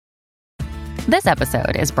This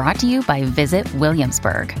episode is brought to you by Visit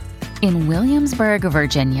Williamsburg. In Williamsburg,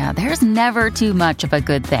 Virginia, there's never too much of a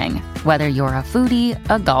good thing. Whether you're a foodie,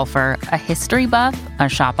 a golfer, a history buff, a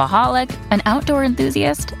shopaholic, an outdoor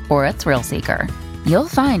enthusiast, or a thrill seeker, you'll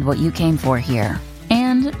find what you came for here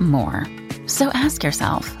and more. So ask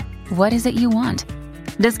yourself, what is it you want?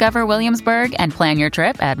 Discover Williamsburg and plan your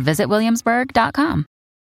trip at visitwilliamsburg.com.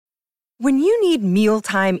 When you need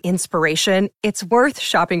mealtime inspiration, it's worth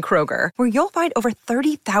shopping Kroger, where you'll find over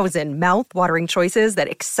 30,000 mouth-watering choices that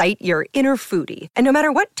excite your inner foodie. And no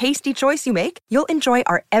matter what tasty choice you make, you'll enjoy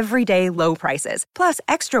our everyday low prices, plus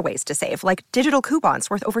extra ways to save, like digital coupons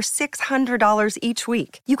worth over $600 each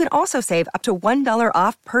week. You can also save up to $1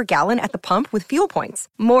 off per gallon at the pump with fuel points.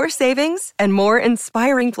 More savings and more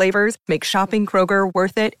inspiring flavors make shopping Kroger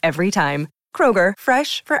worth it every time. Kroger,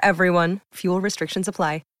 fresh for everyone. Fuel restrictions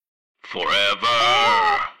apply. Forever.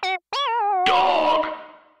 Dog.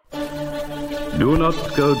 Do not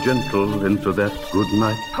go gentle into that good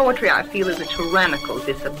night. Poetry, I feel, is a tyrannical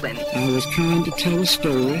discipline. I was trying to tell a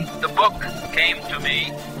story. The book came to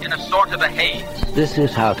me in a sort of a haze. This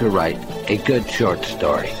is how to write a good short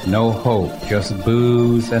story. No hope, just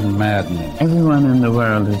booze and madness. Everyone in the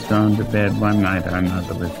world has gone to bed one night or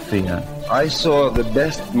another with fear. I saw the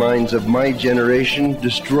best minds of my generation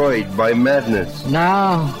destroyed by madness.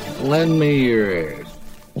 Now, lend me your ears.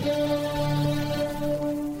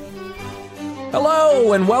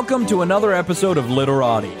 Hello, and welcome to another episode of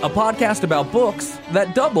Literati, a podcast about books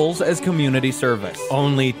that doubles as community service.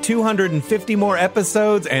 Only 250 more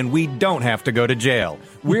episodes, and we don't have to go to jail.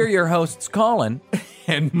 We're your hosts, Colin.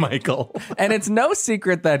 And Michael. And it's no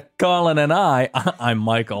secret that Colin and I'm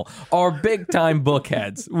Michael, are big-time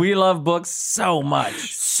bookheads. We love books so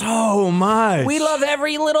much. So much. We love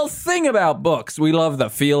every little thing about books. We love the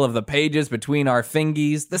feel of the pages between our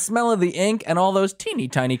fingies, the smell of the ink, and all those teeny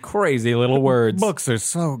tiny crazy little words. Books are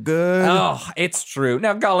so good. Oh, it's true.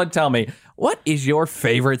 Now, Colin, tell me, what is your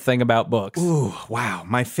favorite thing about books? Ooh, wow.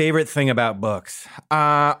 My favorite thing about books.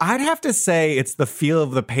 I'd have to say it's the feel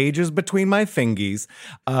of the pages between my fingies,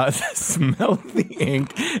 the smell of the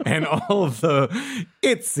ink, and all of the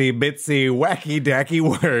itsy bitsy wacky dacky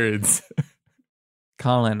words.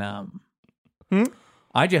 Colin,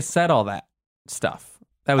 I just said all that stuff.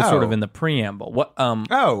 That was sort of in the preamble.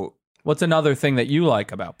 What's another thing that you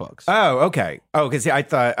like about books? Oh, okay. Oh, because I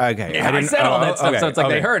thought, okay. Yeah, I said all that stuff, so it's like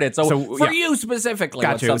they heard it. So for you specifically.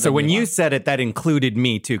 Got you. So when you said it, that included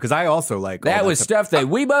me too, because I also like all that was stuff that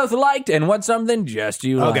we both liked, and what's something just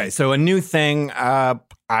you liked. Okay, so a new thing,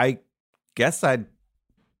 I guess I'd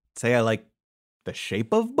say I like the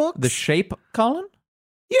shape of books. The shape, Colin?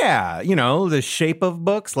 Yeah, you know, the shape of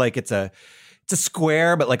books. Like it's a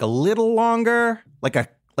square, but like a little longer, like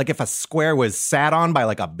if a square was sat on by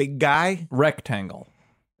like a big guy. Rectangle.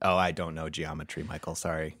 Oh, I don't know geometry, Michael.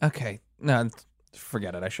 Sorry. Okay. No,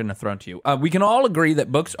 forget it. I shouldn't have thrown to you. We can all agree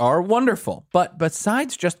that books are wonderful. But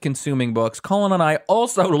besides just consuming books, Colin and I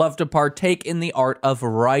also love to partake in the art of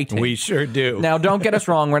writing. We sure do. Now, don't get us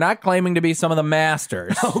wrong. We're not claiming to be some of the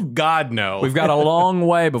masters. Oh, God, no. We've got a long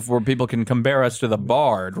way before people can compare us to the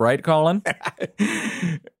bard. Right, Colin?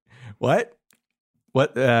 What?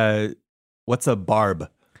 What's a barb?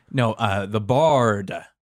 No, the bard.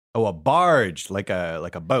 Oh, a barge, like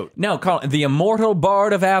a boat. No, Colin, the immortal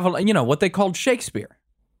bard of Avalon. You know, what they called Shakespeare.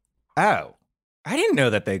 Oh, I didn't know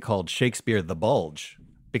that they called Shakespeare the Bulge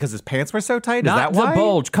because his pants were so tight. Not Is that why? the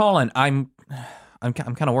Bulge, Colin. I'm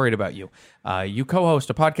kind of worried about you. You co-host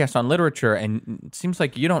a podcast on literature, and it seems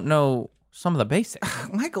like you don't know some of the basics.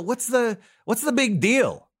 Michael, what's the big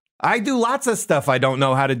deal? I do lots of stuff I don't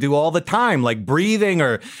know how to do all the time, like breathing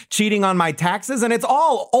or cheating on my taxes, and it's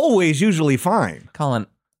all always usually fine. Colin,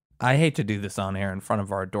 I hate to do this on air in front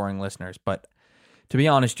of our adoring listeners, but to be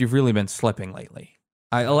honest, you've really been slipping lately.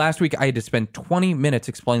 Last week, I had to spend 20 minutes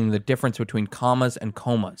explaining the difference between commas and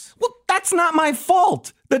comas. Well, that's not my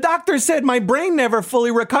fault. The doctor said my brain never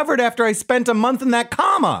fully recovered after I spent a month in that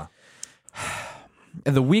coma.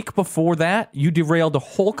 The week before that, you derailed a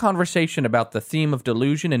whole conversation about the theme of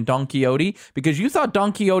delusion in Don Quixote because you thought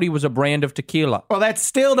Don Quixote was a brand of tequila. Well, that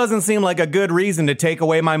still doesn't seem like a good reason to take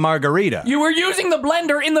away my margarita. You were using the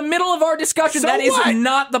blender in the middle of our discussion. So that what? Is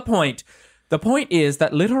not the point. The point is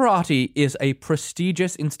that Literati is a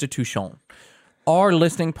prestigious institution. Our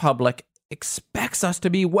listening public expects us to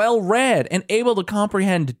be well-read and able to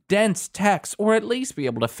comprehend dense text, or at least be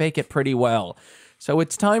able to fake it pretty well. So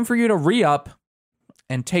it's time for you to re-up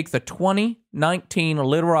and take the 2019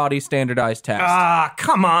 Literati standardized test. Ah,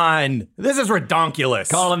 come on. This is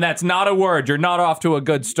redonkulous. Colin, that's not a word. You're not off to a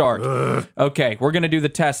good start. Ugh. Okay, we're going to do the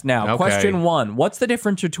test now. Okay. Question 1. What's the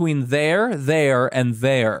difference between there, and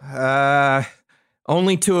there?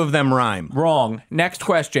 Only 2 of them rhyme. Wrong. Next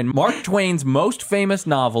question. Mark Twain's most famous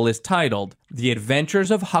novel is titled The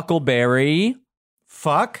Adventures of Huckleberry.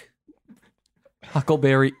 Fuck?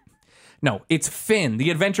 Huckleberry. No, it's Finn.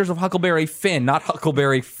 The Adventures of Huckleberry Finn, not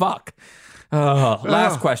Huckleberry Fuck.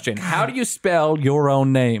 Last question. God. How do you spell your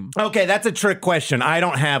own name? Okay, that's a trick question. I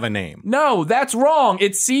don't have a name. No, that's wrong.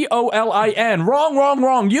 It's Colin.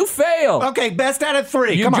 Wrong. You fail. Okay, best out of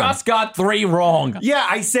 3. You just got 3 wrong. Yeah,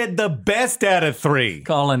 I said the best out of 3.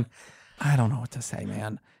 Colin, I don't know what to say,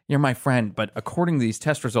 man. You're my friend, but according to these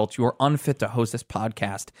test results, you are unfit to host this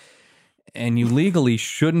podcast. And you legally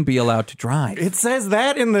shouldn't be allowed to drive. It says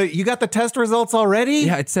that you got the test results already?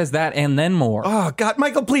 Yeah, it says that and then more. Oh, God.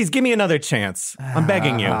 Michael, please give me another chance. I'm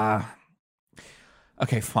begging you.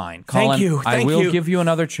 Okay, fine. Colin, Thank you. I will give you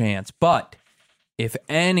another chance. But if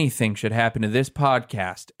anything should happen to this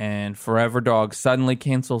podcast and Forever Dog suddenly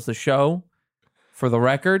cancels the show, for the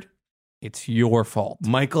record, it's your fault.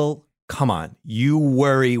 Michael, come on. You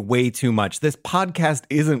worry way too much. This podcast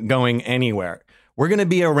isn't going anywhere. We're going to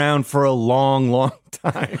be around for a long, long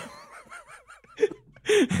time.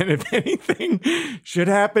 And if anything should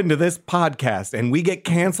happen to this podcast and we get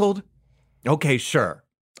canceled, okay, sure.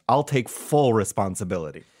 I'll take full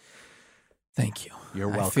responsibility. Thank you. You're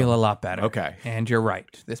welcome. I feel a lot better. Okay. And you're right.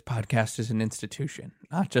 This podcast is an institution,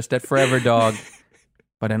 not just at Forever Dog,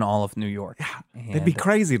 but in all of New York. Yeah, it'd be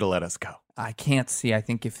crazy to let us go. I can't see. I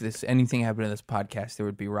think if anything happened to this podcast, there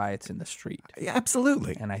would be riots in the street. Yeah,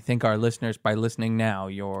 absolutely. And I think our listeners, by listening now,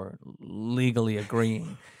 you're legally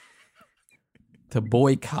agreeing to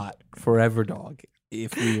boycott Forever Dog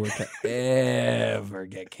if we were to ever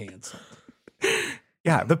get canceled.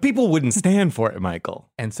 Yeah, the people wouldn't stand for it, Michael.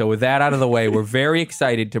 And so with that out of the way, we're very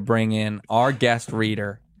excited to bring in our guest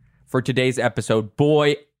reader for today's episode.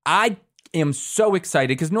 Boy, I am so excited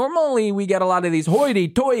because normally we get a lot of these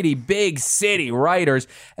hoity-toity big city writers,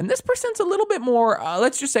 and this person's a little bit more,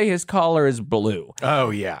 let's just say his collar is blue.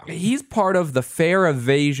 Oh, yeah. He's part of the Fare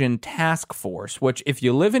Evasion Task Force, which if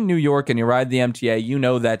you live in New York and you ride the MTA, you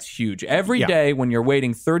know that's huge. Every day when you're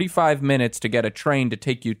waiting 35 minutes to get a train to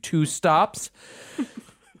take you 2 stops,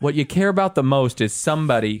 what you care about the most is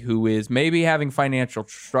somebody who is maybe having financial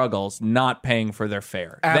struggles, not paying for their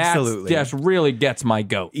fare. Absolutely. That just really gets my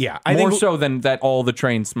goat. Yeah. More so than that all the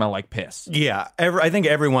trains smell like piss. Yeah. I think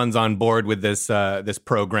everyone's on board with this this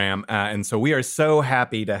program. And so we are so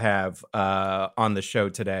happy to have on the show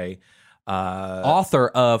today author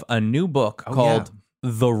of a new book called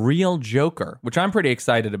The Real Joker, which I'm pretty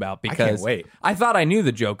excited about because I can't wait. I thought I knew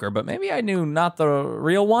the Joker, but maybe I knew not the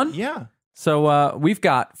real one. Yeah. So we've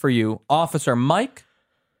got for you Officer Mike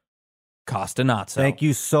Costanazzo. Thank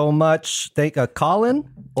you so much. Colin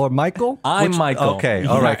or Michael? I'm Michael. Okay,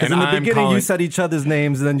 all right. Because in the beginning Colin. you said each other's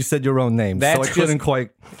names and then you said your own names. That's so I couldn't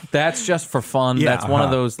quite. That's just for fun. Yeah, That's one of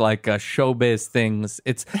those like showbiz things.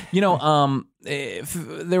 It's there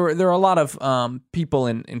are a lot of people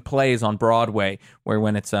in plays on Broadway where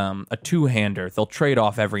when it's a two-hander, they'll trade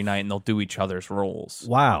off every night and they'll do each other's roles.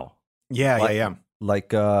 Wow. Yeah.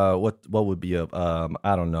 Like what would be a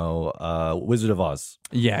I don't know, Wizard of Oz.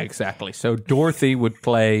 Yeah, exactly. So Dorothy would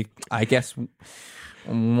play, I guess,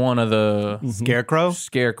 one of the Scarecrow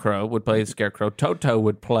would play the Scarecrow. Toto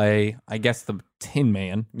would play, I guess, the Tin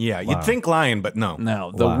Man. Yeah, you'd think Lion, but no.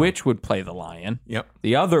 No, the witch would play the Lion. Yep.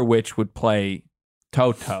 The other witch would play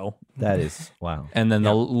Toto. That is wow. And then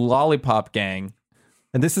the Lollipop Gang.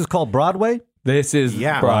 And this is called Broadway? This is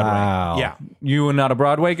Broadway. Wow. Yeah. You are not a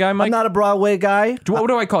Broadway guy, Mike? I'm not a Broadway guy. What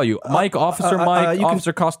do I call you? Mike, Officer Mike,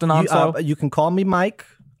 Officer Costanazzo? You can call me Mike,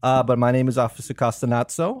 but my name is Officer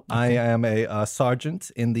Costanazzo. Okay. I am a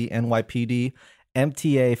sergeant in the NYPD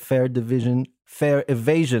MTA Fare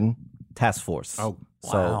Evasion Task Force. Oh,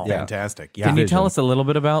 wow. So, fantastic. Yeah. Can you tell us a little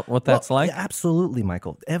bit about what that's like? Yeah, absolutely,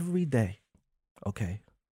 Michael. Every day. Okay.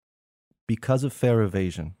 Because of fare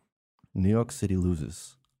evasion, New York City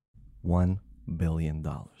loses $1 billion.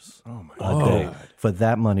 Oh my God. For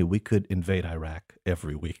that money, we could invade Iraq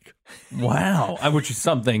every week. Wow. Which is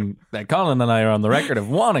something that Colin and I are on the record of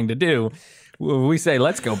wanting to do. We say,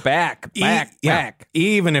 let's go back.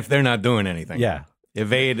 Even if they're not doing anything. Yeah.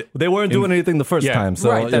 Evade. They weren't doing anything the first time.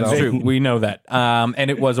 So, right, that's true. We know that. And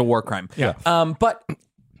it was a war crime. Yeah. But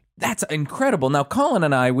that's incredible. Now, Colin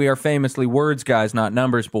and I, we are famously words guys, not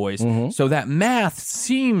numbers boys. Mm-hmm. So that math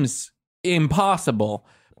seems impossible.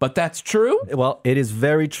 But that's true? Well, it is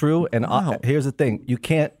very true. And here's the thing. You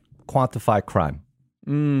can't quantify crime.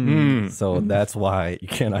 So that's why you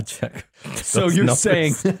cannot check. So you're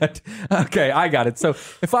saying that, okay, I got it. So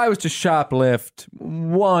if I was to shoplift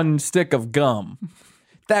one stick of gum,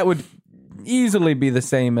 that would easily be the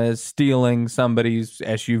same as stealing somebody's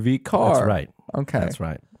SUV car. That's right. Okay. That's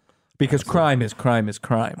right. Because crime is crime is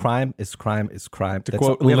crime. Crime is crime is crime. To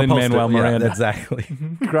quote Lin-Manuel Miranda. Yeah, exactly.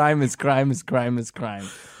 Crime is crime is crime is crime.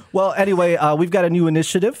 Well, anyway, we've got a new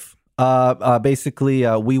initiative. Basically,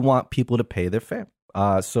 we want people to pay their fare.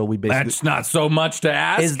 So we basically... That's not so much to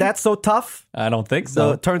ask. Is that so tough? I don't think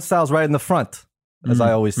so. The turnstile's right in the front, as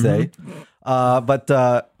I always say.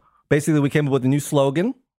 But basically, we came up with a new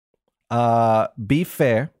slogan. Be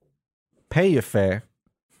fair. Pay your fare.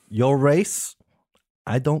 Your race,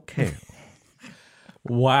 I don't care.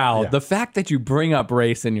 Wow. Yeah. The fact that you bring up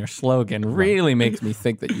race in your slogan really makes me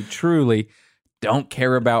think that you truly don't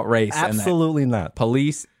care about race. Absolutely and that not.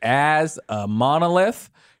 Police as a monolith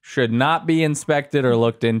should not be inspected or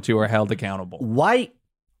looked into or held accountable. White,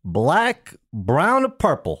 black, brown, or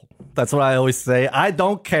purple. That's what I always say. I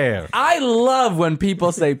don't care. I love when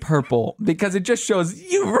people say purple because it just shows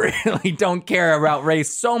you really don't care about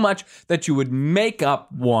race so much that you would make up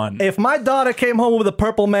one. If my daughter came home with a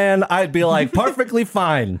purple man, I'd be like, perfectly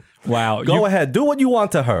fine. Wow. Go ahead. Do what you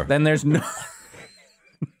want to her. Then there's no...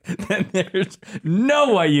 Then there's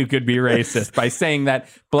no way you could be racist by saying that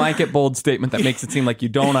blanket bold statement that makes it seem like you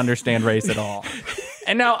don't understand race at all.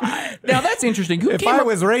 And now that's interesting. If I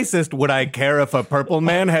was racist, would I care if a purple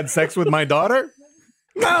man had sex with my daughter?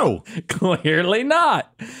 No. Clearly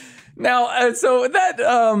not. Now, so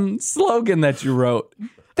that slogan that you wrote.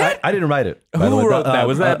 I didn't write it. Who wrote that?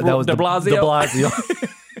 Was that was de Blasio? De Blasio.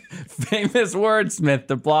 Famous wordsmith,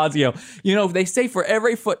 de Blasio. You know, they say for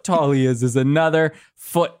every foot tall he is another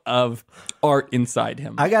foot of art inside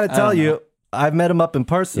him. I got to tell you, I've met him up in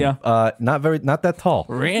person. Yeah. Not that tall.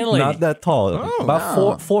 Really? Not that tall.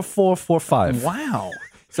 About 4'4", 4'5". Wow.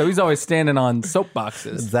 So he's always standing on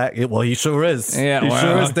soapboxes. Exactly. Well, he sure is. Yeah, he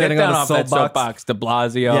sure is standing get down on a off that soapbox, de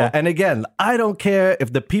Blasio. Yeah, and again, I don't care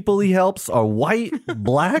if the people he helps are white,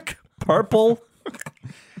 black, purple,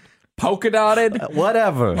 polka dotted,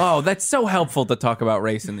 whatever. Oh, that's so helpful to talk about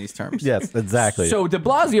race in these terms. Yes, exactly. So de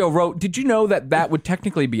Blasio wrote, did you know that would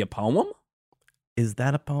technically be a poem? Is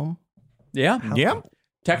that a poem? Yeah. Yeah.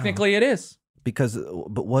 Technically it is. Because,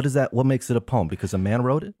 but what is that? What makes it a poem? Because a man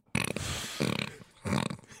wrote it?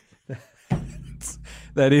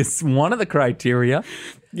 That is one of the criteria.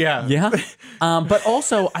 Yeah. Yeah. But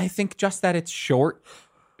also, I think just that it's short.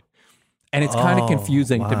 And it's kind of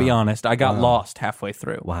confusing, to be honest. I got lost halfway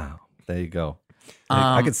through. Wow. There you go.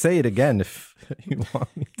 I could say it again if you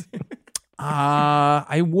want me to.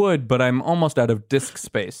 I would, but I'm almost out of disk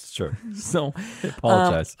space. Sure. So,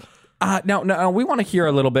 apologize. Now, we want to hear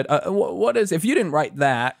a little bit. What is, if you didn't write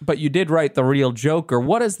that, but you did write The Real Joker,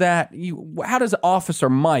 what is that? How does Officer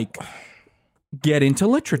Mike get into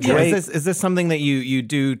literature? Yeah, is this something that you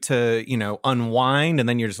do to, unwind, and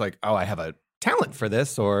then you're just like, oh, I have a talent for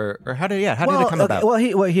this, or how did it come about? Well,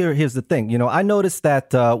 here's the thing. I noticed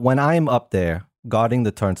that when I'm up there guarding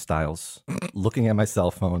the turnstiles, looking at my cell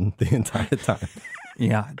phone the entire time.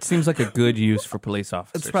 Yeah, it seems like a good use for police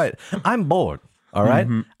officers. That's right. I'm bored. All right.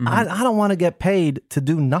 Mm-hmm. I don't want to get paid to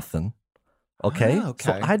do nothing. Okay. Okay.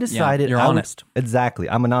 So I decided you're honest. Exactly.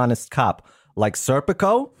 I'm an honest cop, like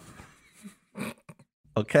Serpico.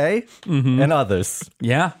 Okay, and others.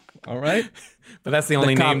 Yeah. All right. But that's the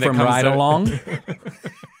only cop name that from comes Ride to... Along.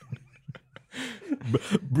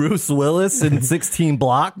 Bruce Willis in 16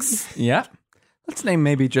 Blocks. Yeah. Let's name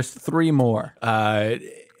maybe just 3 more.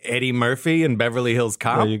 Eddie Murphy in Beverly Hills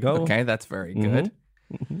Cop. There you go. Okay, that's very good.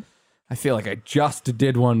 I feel like I just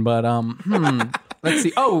did one, but let's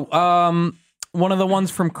see. Oh, one of the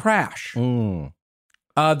ones from Crash. The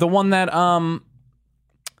one that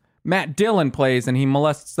Matt Dillon plays, and he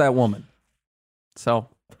molests that woman. So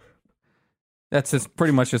that's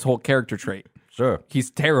pretty much his whole character trait. Sure.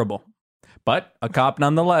 He's terrible, but a cop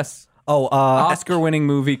nonetheless. Oh, Oscar-winning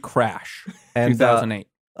movie Crash, and 2008.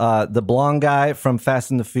 The blonde guy from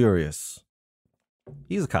Fast and the Furious.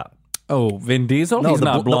 He's a cop. Oh, Vin Diesel? No, He's the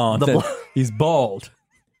not blonde. the He's bald.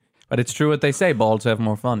 But it's true what they say, balds have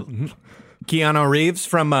more fun. Mm-hmm. Keanu Reeves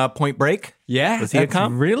from Point Break. Yeah, Was he a that's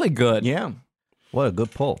cop? really good. Yeah. What a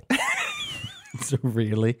good pull. It's a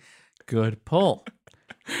really good pull.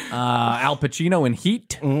 Al Pacino in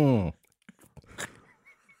Heat.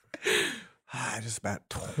 Just about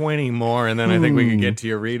 20 more, and then I think we can get to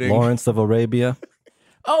your reading. Lawrence of Arabia.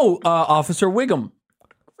 Oh, Officer Wiggum.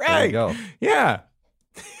 Right. There you go. Yeah.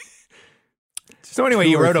 So anyway,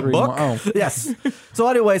 you wrote a book? Yes. So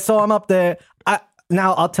anyway, I'm up there.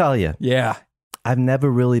 Now I'll tell you. Yeah. I've never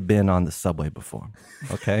really been on the subway before.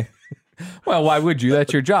 Okay. Well, why would you?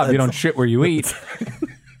 That's your job. You don't shit where you eat.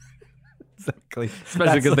 Exactly.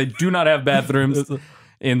 Especially because they do not have bathrooms.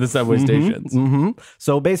 in the subway stations.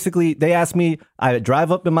 So basically, they asked me, I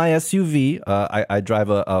drive up in my SUV. I drive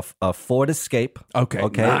a Ford Escape. Okay.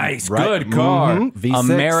 Nice. Right. Good car. V6.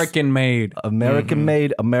 American made. American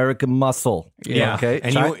made, American muscle. Yeah. Okay.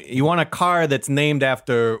 And you want a car that's named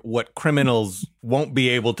after what criminals won't be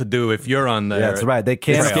able to do if you're on there. Yeah, that's right. They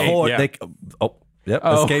can't Escape, afford. yeah.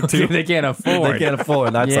 Escape too. They can't afford. They can't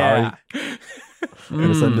afford. That's Yeah.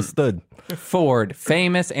 misunderstood. Ford,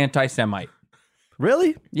 famous anti-Semite.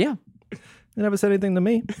 Really? Yeah. You never said anything to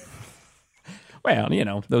me. Well, you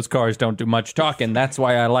know, those cars don't do much talking. That's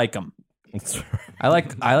why I like them. I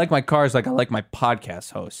like my cars like I like my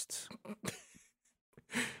podcast hosts.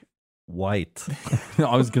 White. No,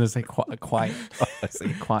 I was going to say quiet. I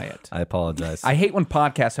see. Quiet. I apologize. I hate when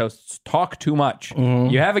podcast hosts talk too much.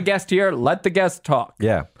 You have a guest here, let the guest talk.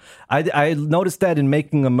 Yeah. I noticed that in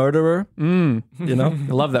Making a Murderer. You know?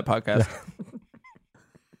 I love that podcast.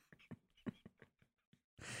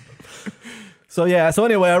 So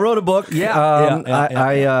anyway, I wrote a book.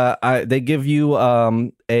 They give you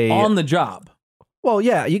a On the job. Well,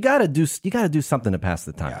 yeah, you gotta do something to pass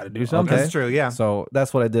the time. Gotta do something. That's true, yeah. So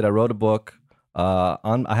that's what I did. I wrote a book. I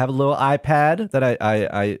have a little iPad that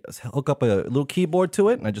I hook up a little keyboard to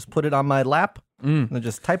it, and I just put it on my lap and I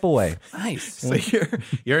just type away. Nice. So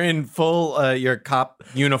you're in full your cop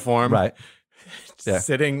uniform, Right? Yeah.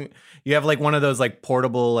 Sitting. You have like one of those like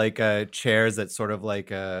portable like chairs that sort of like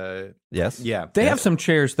Yes. yeah. They have some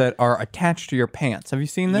chairs that are attached to your pants. Have you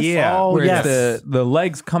seen this? Yeah. Oh, Where yes. the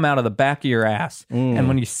legs come out of the back of your ass, and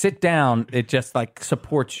when you sit down, it just like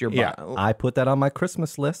supports your butt. Yeah. I put that on my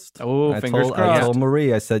Christmas list. Oh, fingers I crossed. told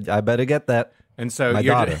Marie, I said, I better get that. And so My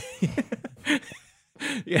you're daughter.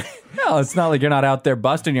 yeah. No, it's not like you're not out there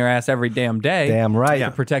busting your ass every damn day. Damn right.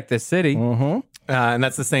 To protect this city. And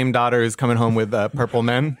that's the same daughter who's coming home with purple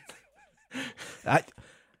men.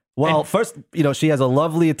 First, she has a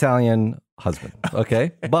lovely Italian husband,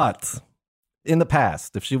 okay? But in the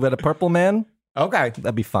past, if she had a purple man, Okay.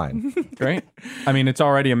 that'd be fine. Great. I mean, it's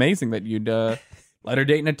already amazing that you'd let her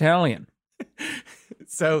date an Italian.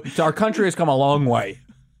 So Our country has come a long way.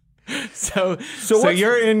 So what's-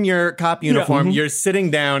 you're in your cop uniform. mhm. You're sitting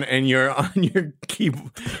down and you're on your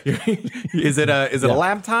keyboard. Is it a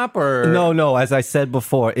laptop or No. As I said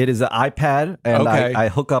before, it is an iPad, and Okay. I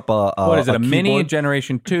hook up a What is it? A mini, keyboard.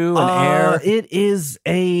 Generation 2, an Air? It is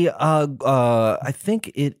I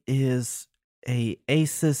think it is a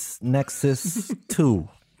Asus Nexus 2.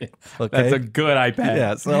 Okay, That's a good iPad.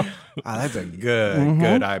 yeah. So that's a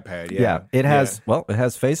good iPad. Yeah. it has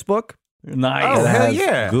Facebook. Nice. Oh, It hell has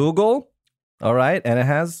yeah. Google. All right, and it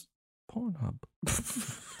has Pornhub.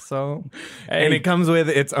 So And it comes with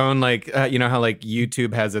its own like you know how like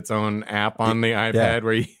YouTube has its own app on the iPad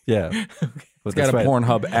where you yeah. It's got a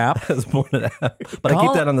Pornhub app. It's a Pornhub app. But I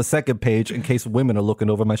keep that on the second page in case women are looking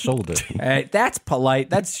over my shoulder. Hey, that's polite.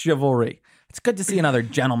 That's chivalry. It's good to see another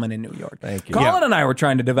gentleman in New York. Thank you. Colin and I were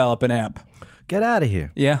trying to develop an app. Get out of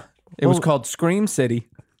here. Yeah. It was called Scream City.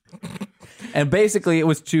 And basically it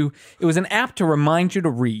was an app to remind you to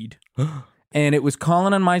read. And it was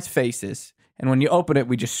Colin and my faces. And when you open it,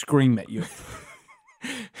 we just scream at you.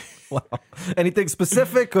 Wow. Anything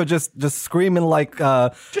specific or just screaming like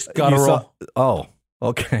Just guttural. Oh,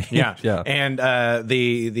 okay. Yeah. Yeah. And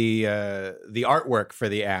the artwork for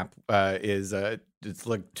the app is it's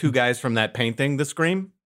like two guys from that painting, The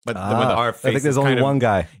Scream. But with our faces. I think there's only one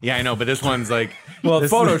guy. Yeah, I know, but this one's like Well,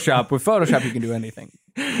 Photoshop. With Photoshop, you can do anything.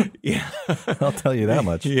 yeah. I'll tell you that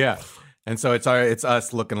much. Yeah. And so it's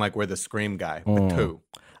us looking like we're the Scream guy, but two.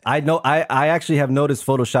 I know. I actually have noticed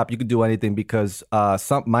Photoshop. You can do anything because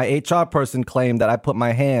my HR person claimed that I put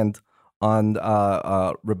my hand on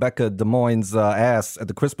Rebecca Des Moines' ass at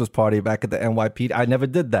the Christmas party back at the NYPD. I never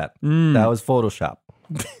did that. That was Photoshop.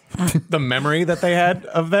 The memory that they had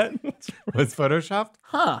of that was photoshopped.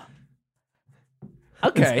 Huh.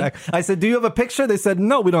 Okay. I said, "Do you have a picture?" They said,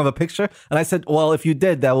 "No, we don't have a picture." And I said, "Well, if you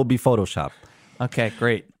did, that will be Photoshop." Okay,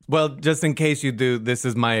 great. Well, just in case you do, this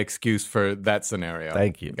is my excuse for that scenario.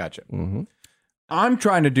 Thank you. Gotcha. Mm-hmm. I'm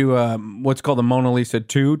trying to do what's called a Mona Lisa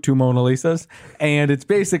 2, two Mona Lisas. And it's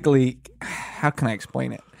basically, how can I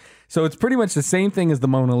explain it? So it's pretty much the same thing as the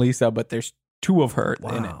Mona Lisa, but there's two of her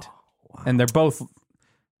in it. Wow. And they're both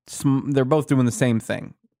doing the same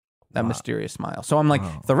thing. That mysterious smile. So I'm like,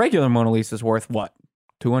 the regular Mona Lisa is worth what?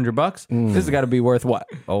 $200? This has got to be worth what?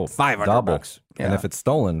 Oh, $500. double. Yeah. And if it's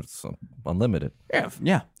stolen, it's unlimited.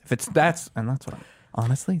 Yeah. If it's that's what I'm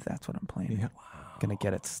planning. Yeah. Wow. Gonna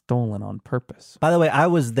get it stolen on purpose. By the way, I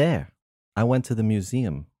was there. I went to the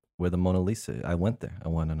museum where the Mona Lisa. I went there. I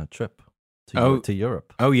went on a trip to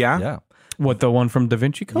Europe. Oh yeah. Yeah. What, the one from Da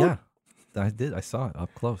Vinci Code? Yeah. I did. I saw it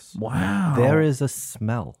up close. Wow. There is a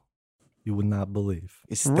smell you would not believe.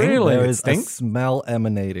 Really? There It is a smell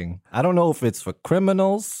emanating. I don't know if it's for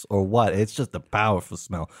criminals or what. It's just a powerful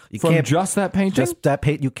smell. You From can't just that painting? Just that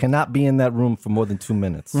paint. You cannot be in that room for more than 2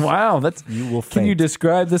 minutes. Wow, that's you will. Can you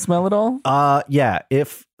describe the smell at all? Yeah.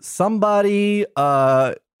 If somebody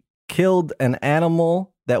killed an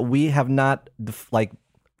animal that we have not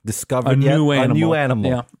discovered A yet, new animal. a new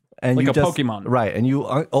animal. Yeah. And Like you a just, Pokemon. Right. And you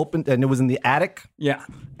opened, and it was in the attic. Yeah.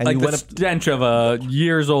 And like you the went up, stench of a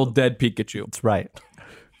years-old dead Pikachu. That's right.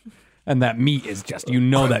 And that meat is just,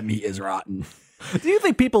 that meat is rotten. Do you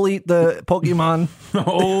think people eat the Pokemon?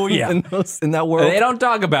 Oh, yeah. in that world? They don't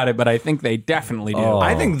talk about it, but I think they definitely do. Oh.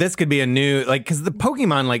 I think this could be a new, because the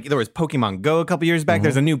Pokemon, there was Pokemon Go a couple years back.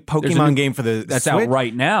 There's a new Pokemon game for the that's Switch out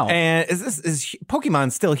right now. And is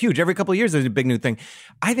Pokemon's still huge. Every couple of years, there's a big new thing.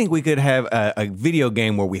 I think we could have a video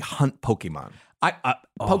game where we hunt Pokemon.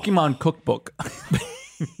 Pokemon cookbook.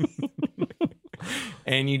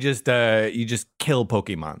 And you just kill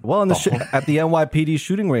Pokemon. Well, at the NYPD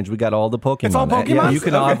shooting range, we got all the Pokemon. It's all Pokemon? Yeah, you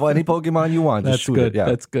can have any Pokemon you want. That's Just shoot good. it. Yeah.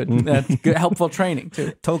 That's good. That's good. Helpful training,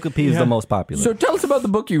 too. Togepi is the most popular. So tell us about the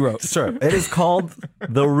book you wrote. Sure. It is called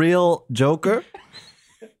The Real Joker.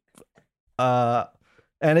 And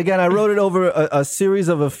again, I wrote it over a series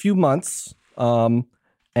of a few months.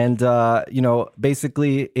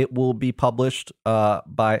 Basically, it will be published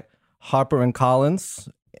by Harper & Collins.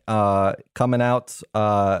 Coming out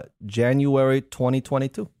January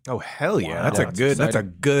 2022. Oh hell yeah! That's a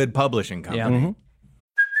good publishing company. Yeah. Mm-hmm.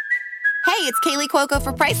 Hey, it's Kaylee Cuoco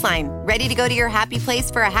for Priceline. Ready to go to your happy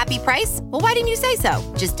place for a happy price? Well, why didn't you say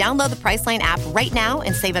so? Just download the Priceline app right now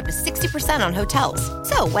and save up to 60% on hotels.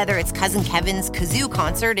 So whether it's Cousin Kevin's Kazoo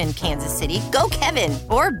Concert in Kansas City, go Kevin,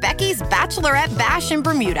 or Becky's Bachelorette Bash in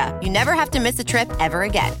Bermuda, you never have to miss a trip ever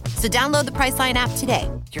again. So download the Priceline app today.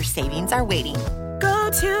 Your savings are waiting. Go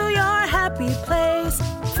to your happy place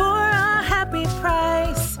for a happy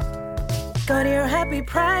price. Go to your happy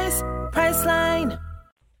price, Priceline.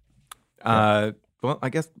 Well, I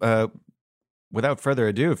guess without further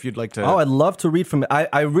ado, if you'd like to... Oh, I'd love to read from it.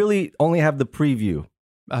 I really only have the preview.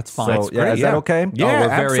 That's fine. So, That's great. is that okay? Yeah, we're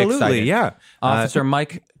very absolutely. excited. Yeah. Officer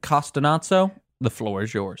Mike Costanazzo, the floor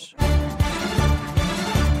is yours.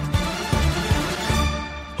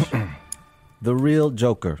 The Real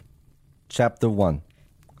Joker, Chapter 1.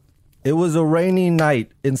 It was a rainy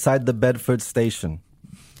night inside the Bedford station.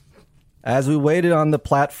 As we waited on the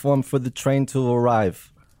platform for the train to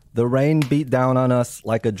arrive, the rain beat down on us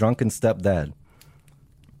like a drunken stepdad.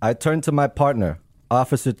 I turned to my partner,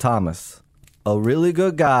 Officer Thomas, a really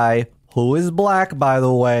good guy who is black, by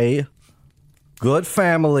the way, good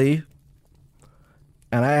family,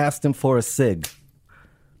 and I asked him for a cig.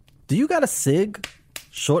 Do you got a cig?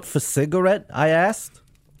 Short for cigarette? I asked.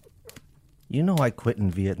 You know I quit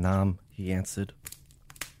in Vietnam, he answered.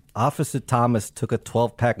 Officer Thomas took a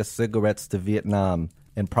 12-pack of cigarettes to Vietnam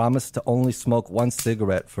and promised to only smoke one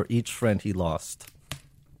cigarette for each friend he lost.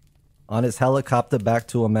 On his helicopter back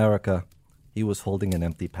to America, he was holding an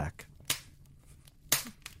empty pack.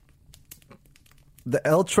 The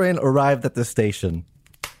L train arrived at the station.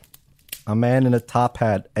 A man in a top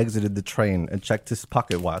hat exited the train and checked his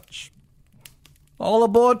pocket watch. All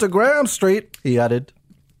aboard to Graham Street, he added.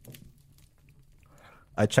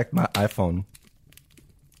 I checked my iPhone.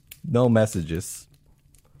 No messages.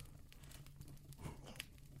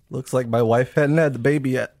 Looks like my wife hadn't had the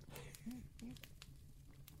baby yet.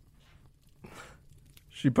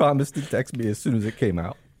 She promised to text me as soon as it came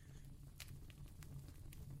out.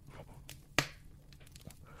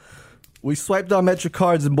 We swiped our Metro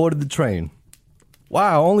cards and boarded the train.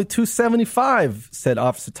 Wow, only $2.75, said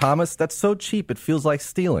Officer Thomas. That's so cheap, it feels like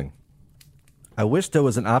stealing. I wish there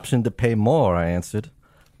was an option to pay more, I answered.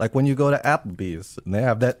 Like when you go to Applebee's and they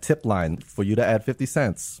have that tip line for you to add 50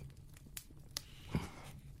 cents.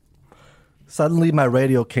 Suddenly, my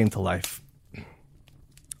radio came to life.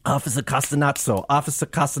 Officer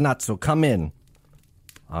Castanazzo, come in.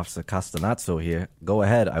 Officer Castanazzo here. Go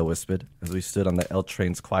ahead, I whispered as we stood on the L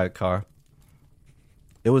train's quiet car.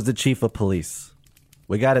 It was the chief of police.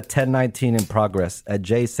 We got a 1019 in progress at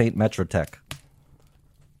J. St. Metrotech.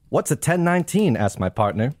 What's a 1019? Asked my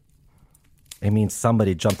partner. It means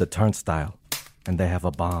somebody jumped a turnstile and they have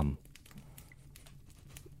a bomb.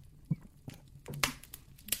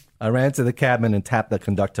 I ran to the cabin and tapped the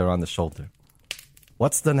conductor on the shoulder.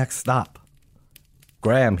 What's the next stop?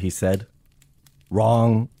 Graham, he said.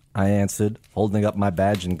 Wrong, I answered, holding up my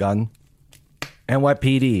badge and gun.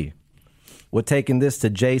 NYPD. We're taking this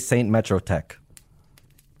to J. St. Metrotech.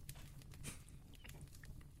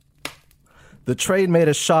 The train made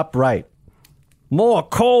a sharp right. More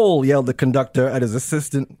coal, yelled the conductor at his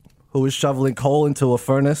assistant, who was shoveling coal into a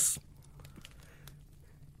furnace.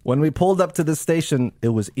 When we pulled up to the station, it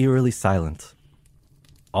was eerily silent.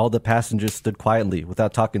 All the passengers stood quietly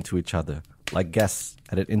without talking to each other, like guests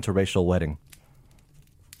at an interracial wedding.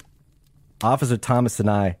 Officer Thomas and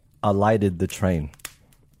I alighted the train.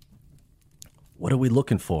 What are we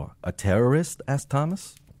looking for? A terrorist? Asked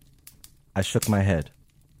Thomas. I shook my head.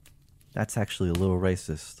 That's actually a little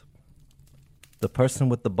racist. The person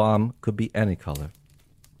with the bomb could be any color,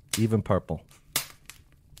 even purple.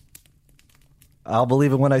 I'll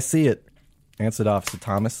believe it when I see it, answered Officer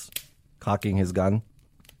Thomas, cocking his gun.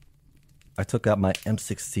 I took out my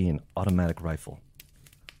M16 automatic rifle.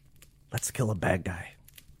 Let's kill a bad guy.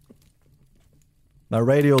 My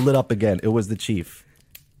radio lit up again. It was the chief.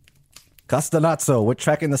 Castanazzo, we're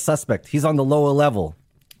tracking the suspect. He's on the lower level.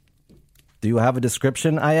 Do you have a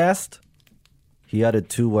description? I asked. He uttered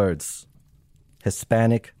 2 words.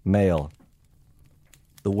 Hispanic male.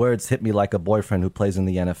 The words hit me like a boyfriend who plays in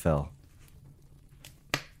the NFL.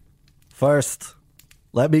 First,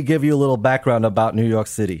 let me give you a little background about New York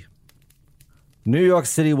City. New York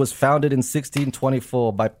City was founded in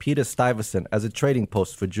 1624 by Peter Stuyvesant as a trading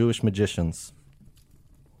post for Jewish magicians.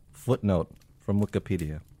 Footnote from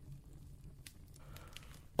Wikipedia.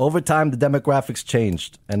 Over time, the demographics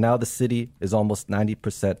changed, and now the city is almost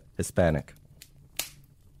 90% Hispanic.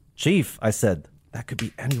 Chief, I said, that could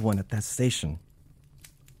be anyone at that station.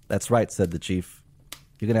 That's right, said the chief.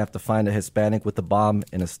 You're going to have to find a Hispanic with a bomb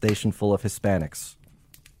in a station full of Hispanics.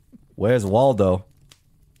 Where's Waldo?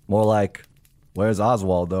 More like, where's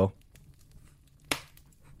Oswaldo?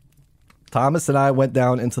 Thomas and I went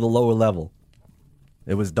down into the lower level.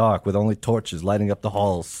 It was dark with only torches lighting up the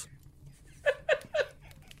halls.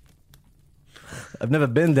 I've never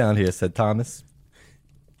been down here, said Thomas.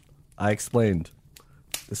 I explained.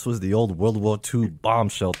 This was the old World War II bomb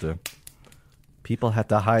shelter. People had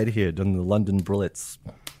to hide here during the London Blitz.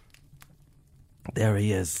 There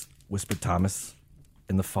he is, whispered Thomas.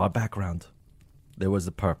 In the far background, there was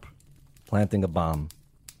a perp, planting a bomb.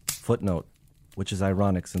 Footnote, which is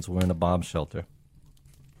ironic since we're in a bomb shelter.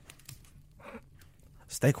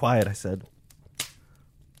 Stay quiet, I said.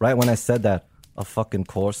 Right when I said that, of fucking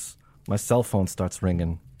course, my cell phone starts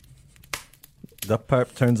ringing. The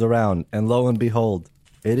perp turns around, and lo and behold,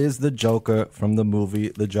 it is the Joker from the movie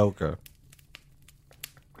The Joker.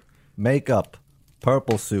 Makeup,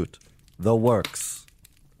 purple suit, the works.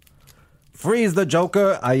 Freeze the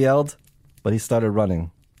Joker, I yelled, but he started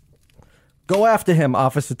running. Go after him,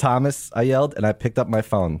 Officer Thomas, I yelled, and I picked up my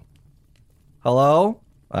phone. Hello?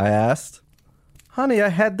 I asked. Honey, I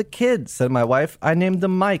had the kid, said my wife. I named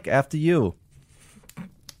him Mike after you.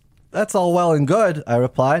 That's all well and good, I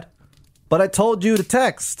replied, but I told you to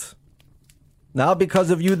text. Now because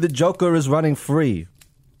of you, the Joker is running free.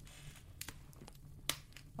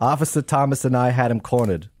 Officer Thomas and I had him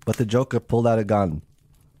cornered, but the Joker pulled out a gun.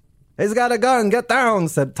 He's got a gun, get down,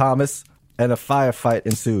 said Thomas, and a firefight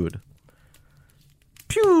ensued.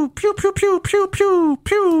 Pew, pew, pew, pew, pew, pew,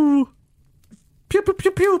 pew. Pew, pew,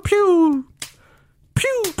 pew, pew, pew.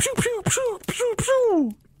 Pew, pew, pew, pew, pew,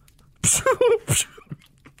 pew. Pew, pew.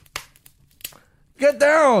 Get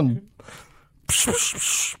down!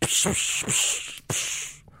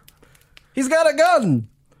 He's got a gun!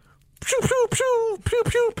 Pew, pew, pew, pew,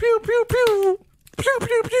 pew, pew, pew, pew. Pew,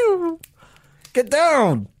 pew, pew. Get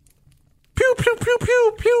down! Pew, pew, pew,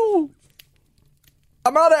 pew, pew.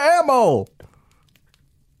 I'm out of ammo!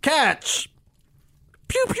 Catch!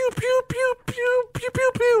 Pew, pew, pew, pew, pew, pew,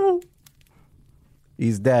 pew, pew.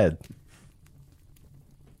 He's dead.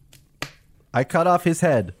 I cut off his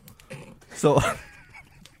head. So...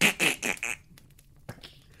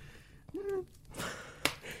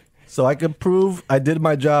 So I could prove I did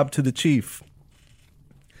my job to the chief.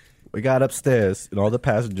 We got upstairs, and all the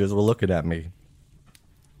passengers were looking at me.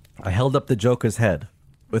 I held up the Joker's head,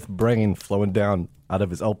 with brain flowing down out of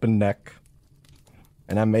his open neck,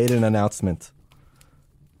 and I made an announcement.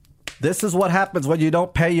 This is what happens when you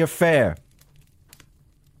don't pay your fare.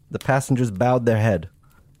 The passengers bowed their head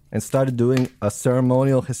and started doing a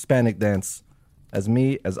ceremonial Hispanic dance as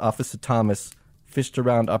me, as Officer Thomas, fished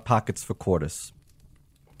around our pockets for quarters.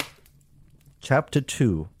 Chapter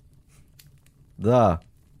 2. That's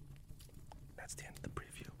the end of the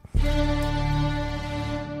preview.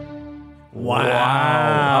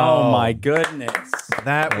 Wow. Oh, my goodness.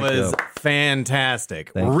 That was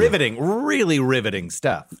fantastic. Riveting, really riveting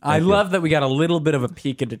stuff. I love that we got a little bit of a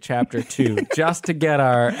peek into Chapter 2 just to get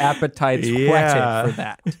our appetites whetted for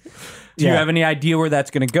that. Do you have any idea where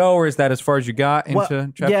that's going to go, or is that as far as you got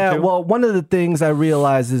into Chapter 2? Well, one of the things I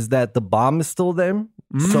realize is that the bomb is still there.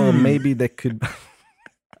 So maybe they could,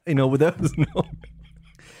 with those no.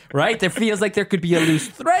 Right? There feels like there could be a loose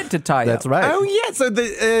thread to tie That's up. right. Oh, yeah. So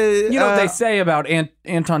the what they say about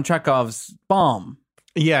Anton Chekhov's bomb.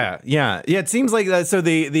 Yeah. It seems like that. So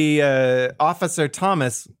the Officer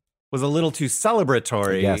Thomas was a little too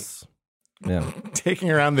celebratory. Yes. Yeah. Taking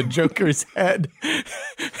around the Joker's head,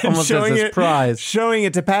 Almost showing as his prize. showing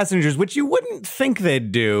it to passengers, which you wouldn't think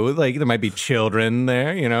they'd do. Like there might be children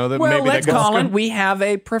there, that Well, maybe let's Colin. We have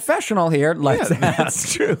a professional here. Let's ask.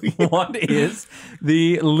 That's true. What is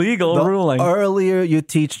the legal ruling? The earlier you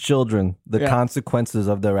teach children the consequences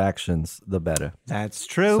of their actions, the better. That's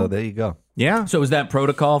true. So there you go. Yeah. So is that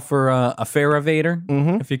protocol for a fare evader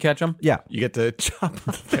if you catch them? Yeah. You get to chop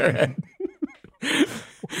off their head.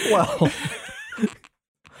 Well,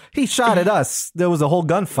 he shot at us. There was a whole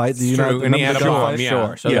gunfight. Do you true, not and he remember had the a gunfight? bomb. Yeah.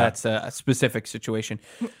 Sure. So that's a specific situation.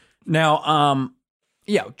 Now,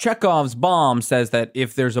 Chekhov's bomb says that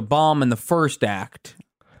if there's a bomb in the first act,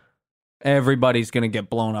 everybody's going to get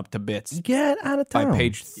blown up to bits. Get out of town. By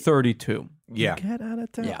page 32. Yeah. Get out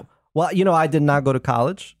of town. Yeah. Well, I did not go to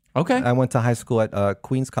college. Okay. I went to high school at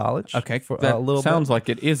Queens College. Okay. For that a little sounds bit. like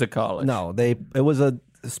it is a college. No, it was a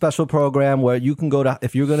special program where you can go to,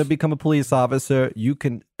 if you're going to become a police officer, you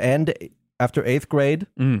can end after 8th grade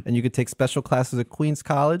and you could take special classes at Queens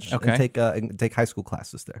College and take high school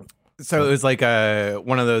classes there. So it was like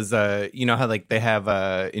one of those, how like they have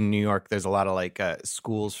in New York, there's a lot of like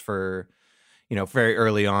schools for, very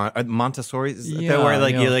early on, Montessori,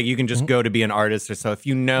 where you can just go to be an artist. Or so if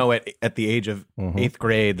at the age of 8th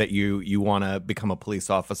grade that you want to become a police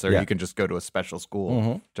officer, you can just go to a special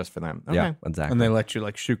school just for them. Okay. Yeah, exactly. And they let you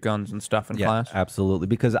like shoot guns and stuff in class? Absolutely.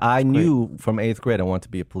 Because I knew from 8th grade I wanted to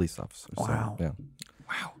be a police officer. Wow. So, yeah.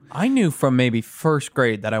 Wow. I knew from maybe first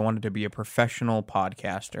grade that I wanted to be a professional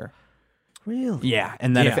podcaster. Really? Yeah.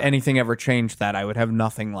 And that if anything ever changed that, I would have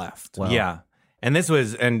nothing left. Wow. Yeah. And this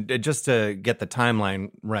was, and just to get the timeline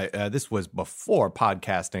right, this was before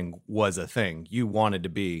podcasting was a thing. You wanted to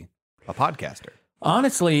be a podcaster.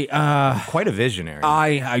 Honestly, quite a visionary.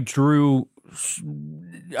 I drew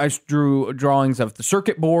drawings of the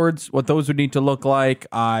circuit boards, what those would need to look like.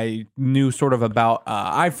 I knew sort of about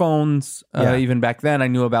iPhones even back then. I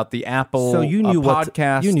knew about the Apple So you knew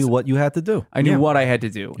podcast. You knew what you had to do. I knew what I had to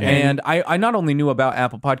do. Yeah. And I not only knew about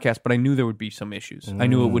Apple Podcasts, but I knew there would be some issues. I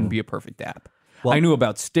knew it wouldn't be a perfect app. Well, I knew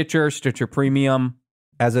about Stitcher Premium.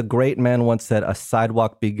 As a great man once said, a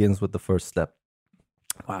sidewalk begins with the first step.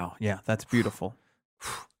 Wow. Yeah, that's beautiful.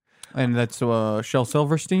 And that's Shel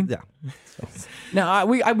Silverstein? Yeah. Now,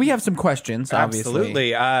 we have some questions,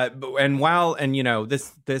 obviously. Absolutely.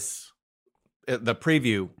 This the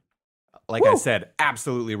preview, like I said,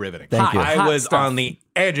 absolutely riveting. Thank you. I was on the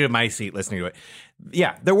edge of my seat listening to it.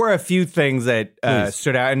 Yeah, there were a few things that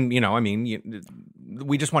stood out. And,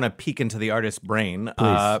 we just want to peek into the artist's brain.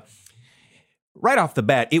 Right off the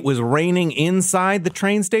bat, it was raining inside the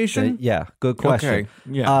train station? Yeah, good question. Okay.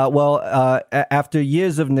 Yeah. After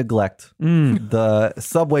years of neglect, the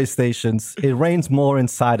subway stations, it rains more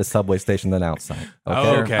inside a subway station than outside.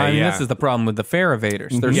 Okay. I mean, this is the problem with the fare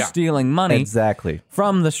evaders. They're stealing money exactly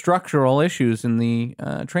from the structural issues in the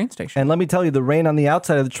train station. And let me tell you, the rain on the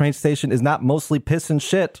outside of the train station is not mostly piss and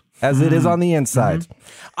shit as it is on the inside.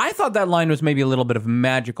 I thought that line was maybe a little bit of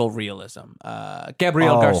magical realism.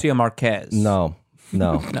 Gabriel Garcia Marquez. No.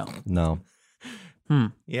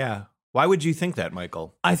 Yeah. Why would you think that,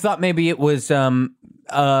 Michael? I thought maybe it was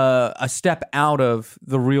a step out of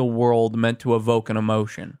the real world meant to evoke an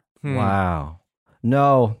emotion. Wow.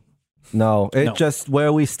 No. It just,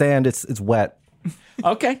 where we stand, it's wet.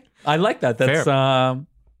 Okay. I like that. That's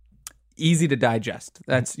easy to digest.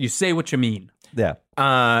 That's, you say what you mean. Yeah.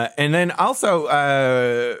 And then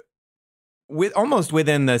also, almost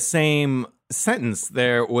within the same sentence,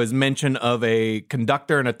 there was mention of a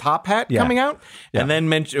conductor in a top hat coming out, and then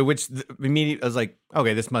which immediately I was like,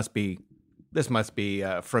 okay, this must be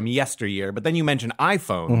from yesteryear. But then you mentioned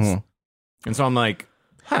iPhones, and so I'm like,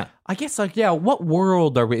 huh. I guess what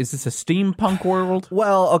world are we? Is this a steampunk world?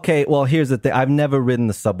 Well, okay. Well, here's the thing. I've never ridden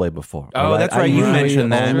the subway before. Oh, that's right. You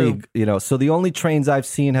mentioned that. So the only trains I've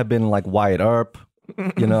seen have been like Wyatt Earp.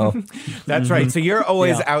 That's right. So you're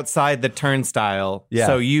always outside the turnstile. Yeah.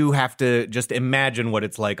 So you have to just imagine what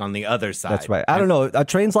it's like on the other side. That's right. I don't know. Are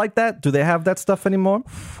trains like that? Do they have that stuff anymore?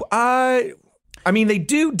 I mean, they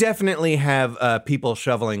do definitely have people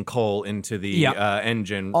shoveling coal into the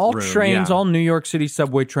engine all room. trains, all New York City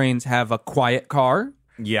subway trains have a quiet car.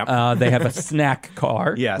 Yep. They have a snack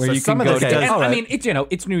car. Yeah, where so you some can of go this to. does- And, all I right. mean,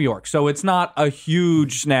 it's New York, so it's not a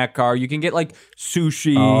huge snack car. You can get like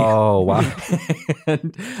sushi. Oh, wow.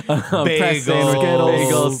 And, Bagels.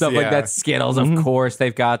 bagels, stuff like Yeah. that. Skittles, of course,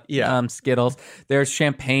 they've got Yeah. Skittles. There's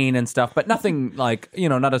champagne and stuff, but nothing like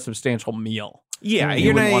not a substantial meal. Yeah, You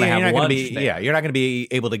you're wouldn't not, wanna you're have not gonna lunch be. there. Yeah, you're not going to be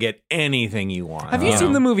able to get anything you want. Have you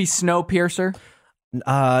seen the movie Snowpiercer?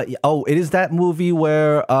 It is that movie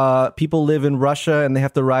where people live in Russia and they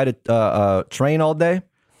have to ride a train all day?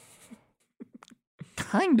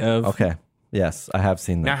 Kind of. Okay. Yes, I have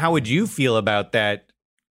seen that. Now, how would you feel about that?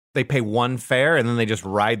 They pay one fare and then they just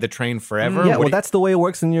ride the train forever? Yeah, well, that's the way it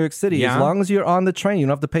works in New York City. Yeah? As long as you're on the train, you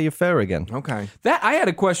don't have to pay your fare again. Okay. That I had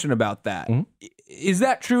a question about that. Is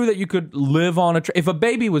that true that you could live on a train? If a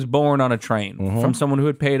baby was born on a train from someone who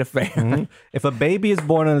had paid a fare, If a baby is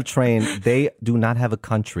born on a train, they do not have a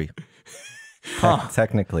country.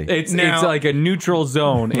 Technically. it's Now- like a neutral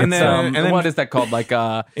zone. And It's, then- what is that called? Like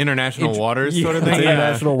International waters yeah. sort of thing? It's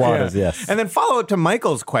international waters, yes. And then follow up to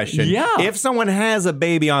Michael's question. Yeah. If someone has a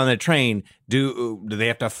baby on the train, do they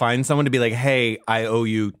have to find someone to be like, hey, I owe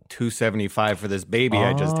you $275 for this baby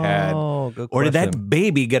I just had? Good Or did that question.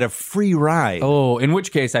 baby get a free ride? Oh, in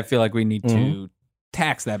which case I feel like we need to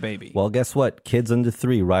tax that baby. Well, guess what? Kids under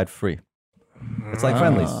 3 ride free. It's like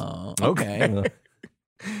Friendlies. Okay.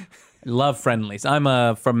 Love Friendlies.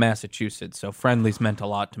 I'm from Massachusetts, so Friendlies meant a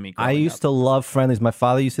lot to me. I used to love Friendlies. My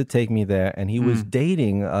father used to take me there, and he was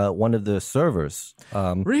dating one of the servers.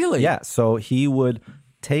 Really? Yeah. So he would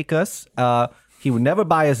take us. He would never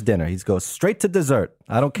buy us dinner. He'd go straight to dessert.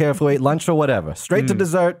 I don't care if we ate lunch or whatever. Straight to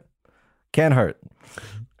dessert. Can't hurt.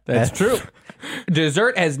 That's true.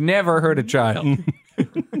 Dessert has never hurt a child.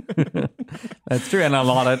 That's true, and a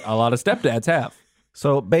lot of stepdads have.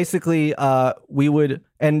 So basically, we would,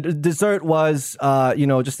 and dessert was,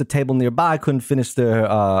 just a table nearby. Couldn't finish their,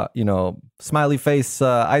 smiley face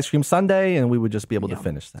ice cream sundae, and we would just be able to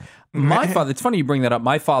finish that. My father, it's funny you bring that up.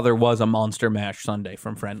 My father was a Monster Mash sundae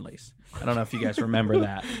from Friendlies. I don't know if you guys remember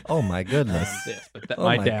that. Oh my goodness!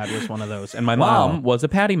 My dad was one of those, and my mom was a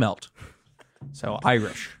Patty Melt. So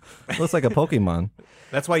Irish. Looks like a Pokemon.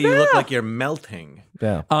 That's why you look like you're melting.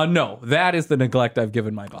 Yeah. No, that is the neglect I've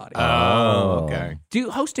given my body. Oh, okay.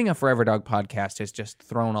 Hosting a Forever Dog podcast has just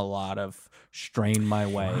thrown a lot of strain my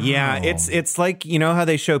way. Yeah, it's like, you know how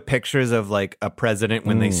they show pictures of like a president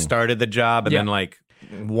when they started the job and then like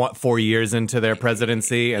 4 years into their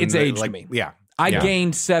presidency? And It's aged like, me. Yeah. I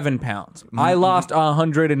gained 7 pounds. I lost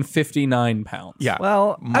 159 pounds. Yeah.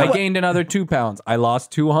 Well, I gained another 2 pounds. I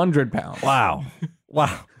lost 200 pounds. Wow.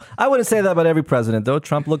 I wouldn't say that about every president, though.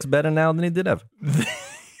 Trump looks better now than he did ever.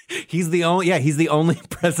 He's the only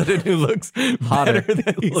president who looks Hotter. better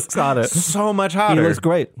than He looks hotter. so much He hotter. looks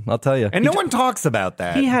great, I'll tell you. And no one talks about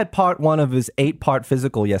that. He had part 1 of his 8-part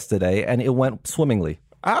physical yesterday, and it went swimmingly.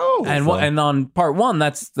 Oh. And on part 1,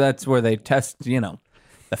 that's where they test, the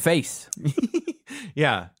face.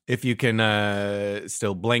 Yeah. If you can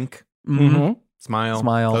still blink,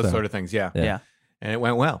 smile, those sort of things. Yeah. Yeah. And it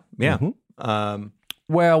went well. Yeah.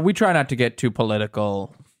 Well, we try not to get too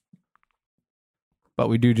political, but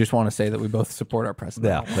we do just want to say that we both support our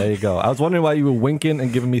president. Yeah, there you go. I was wondering why you were winking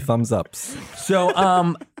and giving me thumbs ups. So,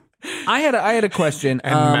 I had a question.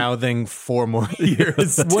 And mouthing 4 more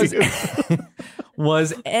years.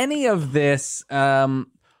 Was any of this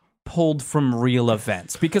pulled from real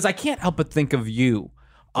events? Because I can't help but think of you,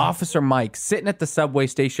 Officer Mike, sitting at the subway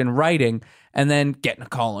station writing and then getting a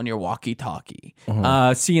call on your walkie-talkie,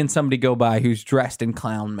 seeing somebody go by who's dressed in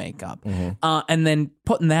clown makeup, and then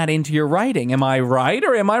putting that into your writing. Am I right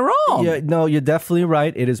or am I wrong? Yeah, no, you're definitely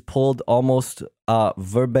right. It is pulled almost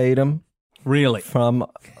verbatim. Really? From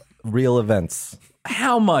real events.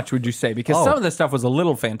 How much would you say? Because some of this stuff was a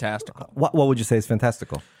little fantastical. What would you say is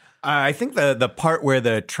fantastical? I think the part where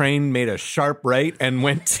the train made a sharp right and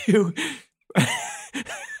went to...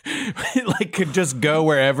 like could just go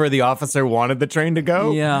wherever the officer wanted the train to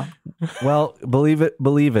go. Yeah. Well, believe it.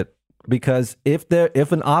 Because if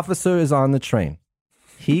an officer is on the train,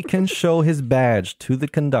 he can show his badge to the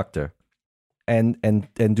conductor and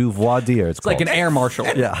do voir dire. It's like an air marshal.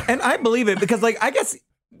 Yeah. And I believe it because like I guess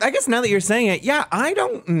now that you're saying it, yeah, I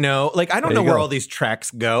don't know. Like I don't know where all these tracks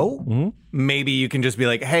go. Maybe you can just be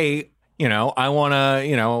like, hey, I want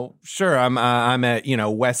to, sure, I'm at,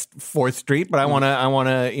 West 4th Street, but I want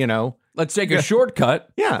to, let's take a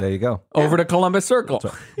shortcut. Yeah. There you go. Over to Columbus Circle.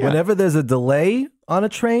 So, whenever there's a delay on a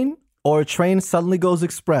train or a train suddenly goes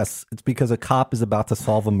express, it's because a cop is about to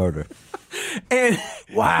solve a murder. And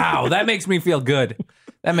wow, that makes me feel good.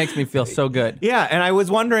 That makes me feel so good. Yeah, and I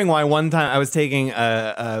was wondering why one time I was taking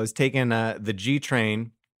the G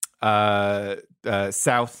train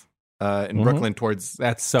south in Brooklyn towards...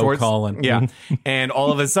 That's so towards, Colin. Yeah. And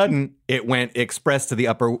all of a sudden, it went express to the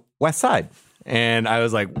Upper West Side. And I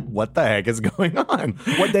was like, what the heck is going on?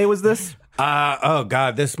 What day was this? Oh,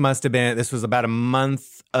 God, this was about a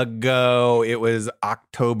month ago. It was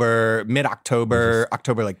mid-October,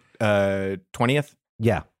 October like 20th.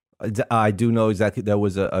 Yeah. I do know exactly. There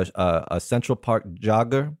was a Central Park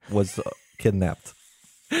jogger was kidnapped.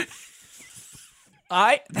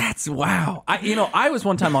 Wow. I was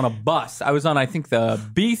one time on a bus. I was on, I think, the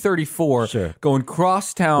B34 going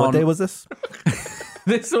cross town. What day was this?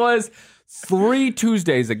 This was 3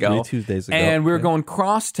 Tuesdays ago. 3 Tuesdays ago. And we were going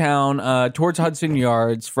cross town towards Hudson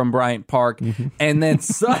Yards from Bryant Park. And then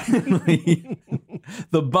suddenly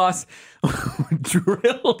the bus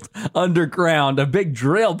drilled underground. A big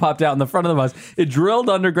drill popped out in the front of the bus. It drilled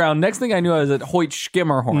underground. Next thing I knew, I was at Hoyt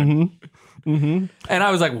Skimmerhorn. And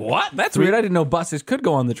I was like, what? That's weird. I didn't know buses could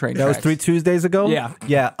go on the train tracks. That was 3 Tuesdays ago? Yeah.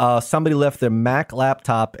 Yeah. Somebody left their Mac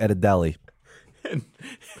laptop at a deli.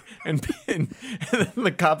 And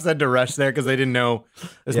the cops had to rush there because they didn't know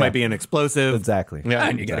this might be an explosive. Exactly. Yeah,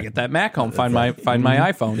 and you got to get that Mac home. Find my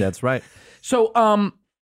iPhone. That's right. So,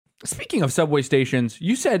 speaking of subway stations,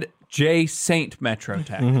 you said J. Saint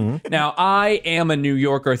Metrotech. Now, I am a New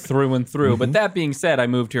Yorker through and through, but that being said, I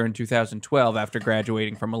moved here in 2012 after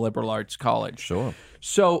graduating from a liberal arts college. Sure.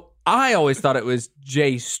 So I always thought it was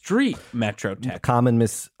J Street Metrotech. Common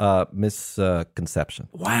misconception.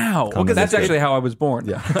 Wow. Well, that's actually how I was born.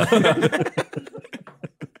 Yeah.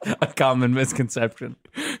 A common misconception.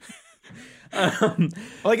 Well,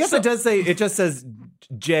 I guess it does say, it just says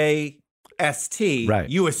JST. Right.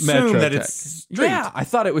 You assume that Metrotech. it's street. Yeah, I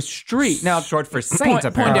thought it was street. Now, Short for Saint,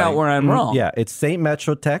 point out where I'm wrong. Yeah, it's Saint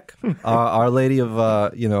Metrotech, Our Lady of,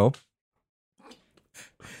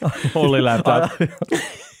 Holy laptop.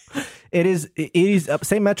 It is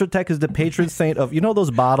Saint Metrotech is the patron saint of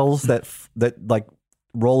those bottles that like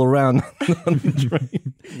roll around on the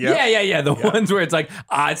train. Yeah. The ones where it's like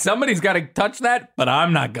somebody's got to touch that, but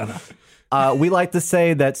I'm not gonna. We like to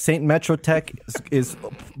say that Saint Metrotech is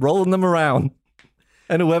rolling them around,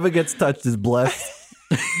 and whoever gets touched is blessed.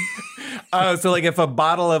 So like if a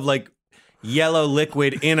bottle of like yellow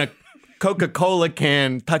liquid in a Coca-Cola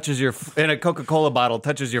can in a Coca-Cola bottle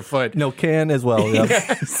touches your foot. No, can as well. Yep.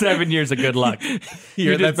 7 years of good luck.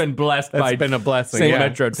 You've just been blessed by. It's been a blessing. Saint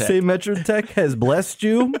Metrotech. Saint Metrotech has blessed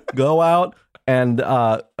you. Go out and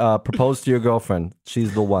propose to your girlfriend.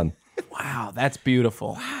 She's the one. Wow, that's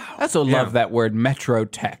beautiful. I also love that word,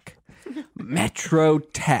 Metrotech.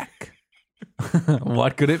 Metrotech.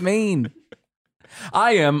 What could it mean?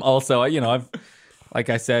 I am also, I've,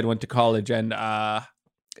 like I said, went to college and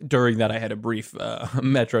during that I had a brief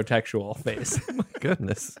metrotextual phase. Oh my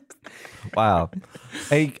goodness. Wow.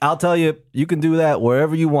 Hey, I'll tell you, you can do that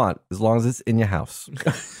wherever you want as long as it's in your house.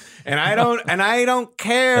 And I don't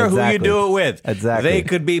care who you do it with. Exactly. They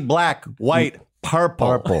could be black, white,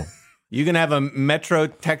 purple. You can have a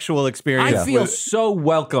metrotextual experience. I feel so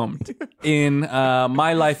welcomed in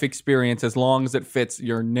my life experience as long as it fits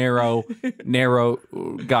your narrow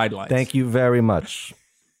guidelines. Thank you very much.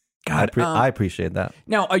 God, I appreciate that.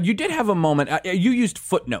 Now, you did have a moment. You used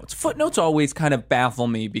footnotes. Footnotes always kind of baffle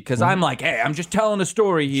me because I'm like, hey, I'm just telling a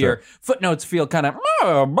story here. Sure. Footnotes feel kind of,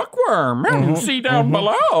 bookworm, see down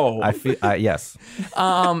below. I feel, yes.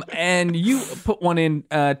 And you put one in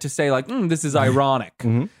to say like, this is ironic.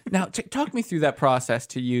 Now, talk me through that process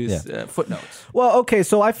to use footnotes. Well, okay,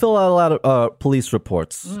 so I fill out a lot of police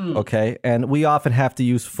reports, okay? And we often have to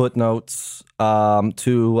use footnotes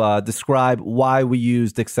to describe why we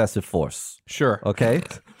used excessive force. Sure. Okay?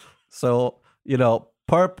 So,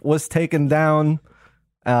 perp was taken down,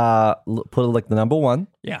 put like the number 1.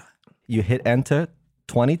 Yeah. You hit enter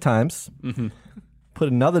 20 times. Put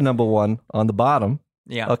another number 1 on the bottom.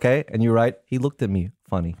 Yeah. Okay? And you write, he looked at me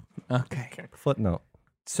funny. Okay. Footnote.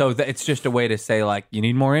 So it's just a way to say, like, you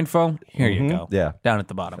need more info? Here you go. Yeah. Down at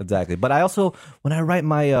the bottom. Exactly. But I also, when I write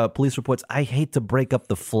my police reports, I hate to break up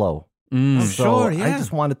the flow. So sure, yeah. I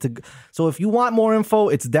just wanted to. So if you want more info,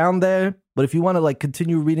 it's down there. But if you want to like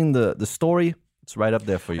continue reading the story, it's right up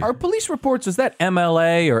there for you. Are police reports, is that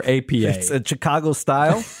MLA or APA? It's a Chicago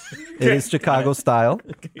style. It is Chicago style.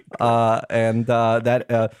 And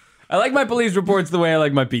that. I like my police reports the way I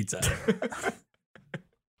like my pizza.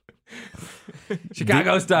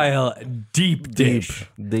 Chicago style, deep dish.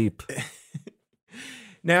 Deep.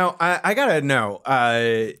 Now, I gotta know,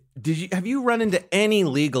 have you run into any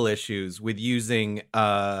legal issues with using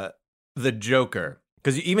the Joker?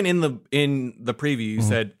 Because even in the preview, you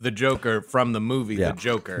said the Joker from the movie, The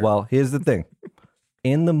Joker. Well, here's the thing.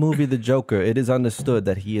 In the movie The Joker, it is understood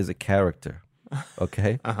that he is a character.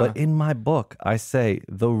 Okay, but in my book, I say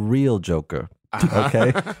the real Joker.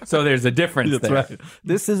 Okay, So there's a difference that's there. right.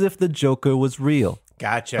 This is if the Joker was real.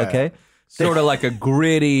 Gotcha. Okay, Sort of like a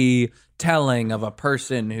gritty telling of a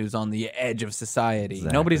person who's on the edge of society.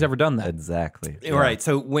 Exactly. Nobody's ever done that. exactly. Right.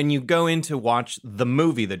 So when you go in to watch the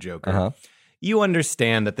movie The Joker, you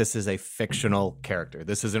understand that this is a fictional character.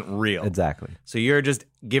 This isn't real. Exactly. So you're just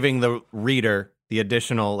giving the reader the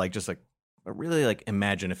additional, really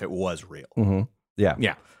imagine if it was real. Mm-hmm. Yeah.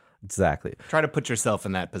 Yeah. Exactly. Try to put yourself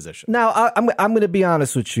in that position. Now, I'm going to be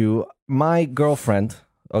honest with you. My girlfriend,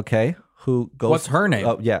 okay, who goes... What's her name?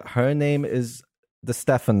 Oh, yeah, her name is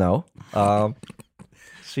DeStefano.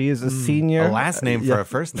 She is a senior... A last name for a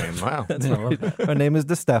first name. Wow. Her name is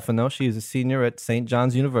DeStefano. She is a senior at St.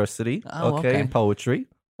 John's University, okay. in poetry.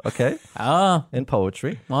 Okay? In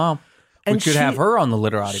poetry. Wow. We And should she- have her on the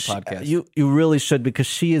Literati podcast. You really should, because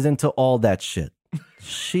she is into all that shit.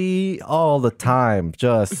 She, all the time,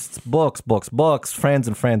 just books, friends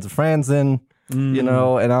and friends and friends, and, you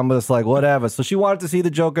know, and I'm just like, whatever. So she wanted to see the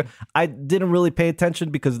Joker. I didn't really pay attention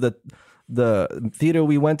because the theater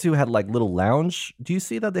we went to had like little lounge. Do you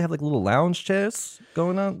see that? They have like little lounge chairs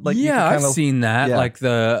going on? Like, you yeah, can I've kinda- seen that. Yeah. Like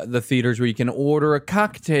the theaters where you can order a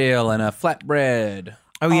cocktail and a flatbread.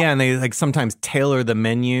 Oh, yeah, and they sometimes tailor the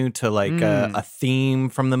menu to a theme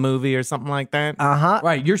from the movie or something like that.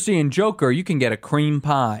 Right, you're seeing Joker, you can get a cream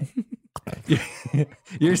pie.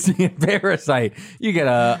 You're seeing Parasite, you get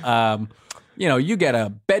a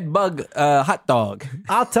bed bug hot dog.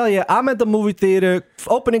 I'll tell you, I'm at the movie theater,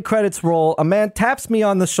 opening credits roll. A man taps me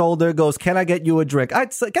on the shoulder, goes, "Can I get you a drink?"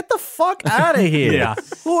 I'd say, "Get the fuck out of here! Yeah.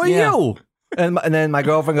 Who are Yeah. you?" And then my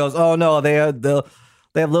girlfriend goes, "Oh no, they have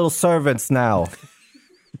little servants now.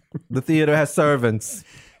 The theater has servants."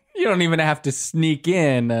 You don't even have to sneak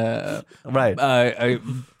in Right. a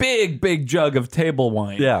big jug of table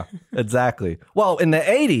wine. Yeah, exactly. Well, in the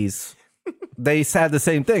 80s, they had the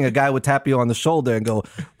same thing. A guy would tap you on the shoulder and go,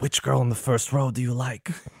 "Which girl in the first row do you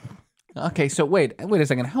like?" Okay, so wait a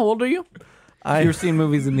second. How old are you? You were seeing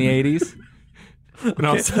movies in the 80s? And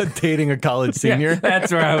also dating a college senior. Yeah,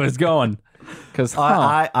 that's where I was going. Because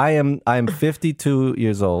I am 52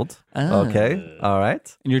 years old. Okay, all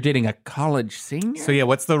right. And you're dating a college senior? So yeah,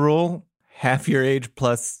 what's the rule? Half your age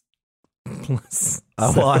plus.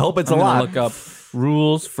 Well, I hope it's I'm a gonna lot. look up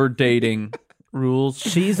rules for dating. Rules.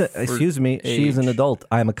 Excuse me. She's an age. adult.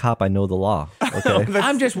 I'm a cop. I know the law. Okay.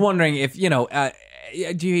 I'm just wondering if, do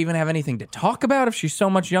you even have anything to talk about if she's so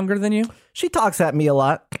much younger than you? She talks at me a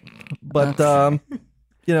lot, but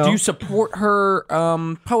you know. Do you support her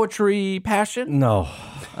poetry passion? No.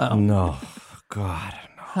 No. God.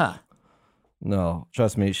 Huh. No.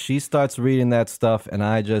 Trust me. She starts reading that stuff, and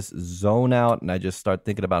I just zone out, and I just start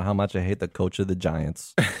thinking about how much I hate the coach of the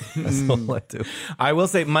Giants. That's all I do. I will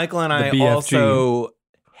say, Michael and I The BFG. also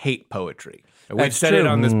hate poetry. We've That's said it true.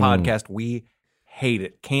 on this podcast. We hate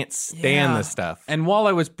it. Can't stand this stuff. And while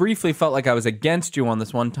I was briefly felt like I was against you on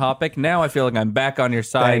this one topic, now I feel like I'm back on your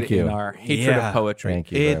side Thank you. in our hatred of poetry.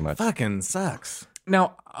 Thank you It very much. fucking sucks.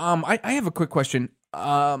 Now, I have a quick question. You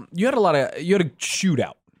had a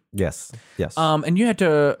shootout. Yes. Yes. And you had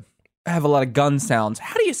to have a lot of gun sounds.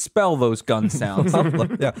 How do you spell those gun sounds?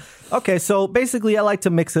 Yeah. Okay, so basically I like to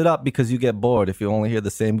mix it up because you get bored if you only hear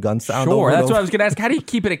the same gun sound. Sure, over and that's what I over. was going to ask. How do you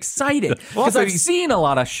keep it exciting? Because I've seen a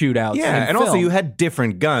lot of shootouts. Yeah, in and also film. you had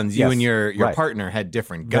different guns. You Yes, and your right. partner had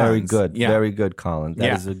different guns. Very good. Yeah. Very good, Colin.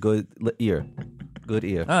 That is Yeah. a good ear. Good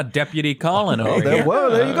ear. Deputy Colin over Oh, there, here.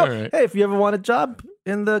 well, there you go. All right. Hey, if you ever want a job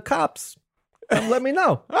in the cops, let me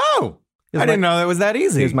know. Oh, Here's I didn't my- know that was that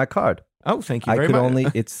easy. Here's my card. Oh, thank you I very could much. only.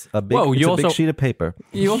 It's a big. Whoa, it's you a big also- sheet of paper.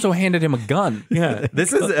 You also handed him a gun. Yeah,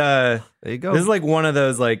 this is There you go. This is like one of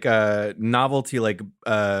those novelty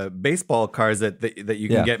baseball cards that you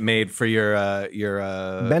can Yeah. get made for your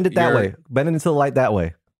Bend it that your- way. Bend it into the light that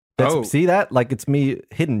way. Oh. See that? Like it's me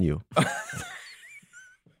hitting you.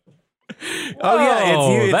 Oh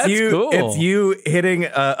yeah, it's that's you. cool. It's you hitting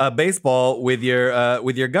a baseball with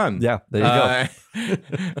your gun. Yeah, there you go.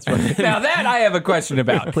 That's right. Now that I have a question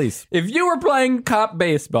about. Please. If you were playing cop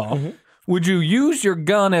baseball, would you use your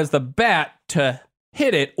gun as the bat to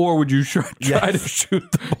hit it, or would you try to shoot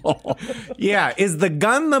the ball? Yeah, is the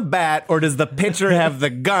gun the bat, or does the pitcher have the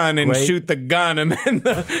gun and Wait. shoot the gun, and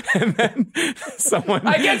then someone?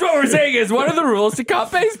 I guess what we're saying is, what are the rules to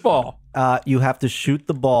cop baseball? You have to shoot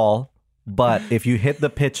the ball, but if you hit the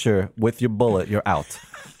pitcher with your bullet, you're out.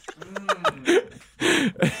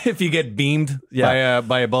 If you get beamed Yeah.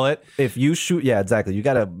 by a bullet. If you shoot, yeah, exactly. You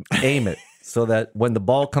got to aim it so that when the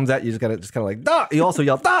ball comes at you, you just got to kind of like, "Doc!" You also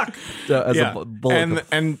yell, "Doc!" As a bullet.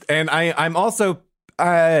 and I'm also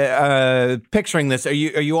picturing this.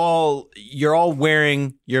 You're all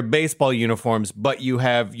wearing your baseball uniforms, but you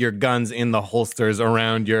have your guns in the holsters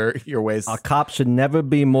around your waist. A cop should never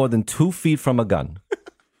be more than 2 feet from a gun.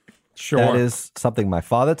 Sure. That is something my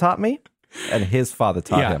father taught me, and his father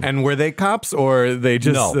taught him. And were they cops, or they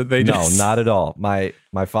just? No, not at all. My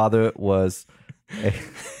father was.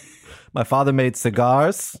 My father made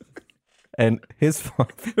cigars, and his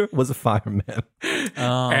father was a fireman.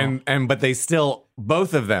 But they still,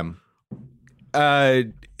 both of them,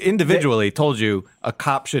 individually told you a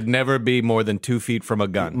cop should never be more than 2 feet from a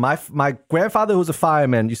gun. My grandfather, who was a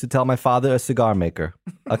fireman, used to tell my father, a cigar maker,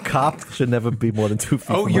 a cop should never be more than 2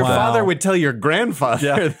 feet. Oh, from your a gun. father would tell your grandfather.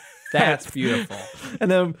 Yeah. That's beautiful.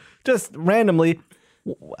 And then just randomly,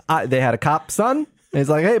 they had a cop son. And he's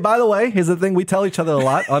like, hey, by the way, here's the thing we tell each other a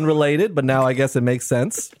lot, unrelated, but now I guess it makes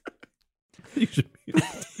sense. You should be.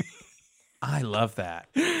 I love that.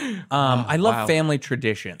 I love family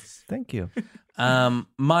traditions. Thank you.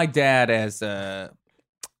 My dad, as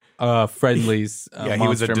Friendly's he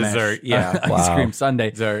was a Monster Mash, dessert. Yeah. Ice cream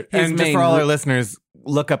sundae. Dessert. His And just main for all our listeners,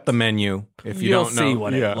 look up the menu if you you'll don't know. see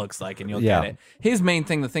what it looks like, and you'll get it. His main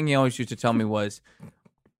thing, the thing he always used to tell me was,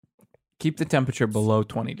 keep the temperature below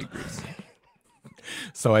 20 degrees.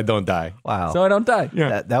 So I don't die. Wow. So I don't die.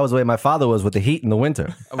 Yeah. That was the way my father was with the heat in the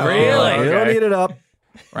winter. Really? You don't need it up.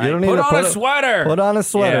 Right. You don't need Put to on a sweater. Put on a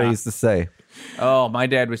sweater, Yeah. he used to say. Oh, my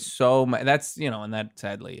dad was so... That's, and that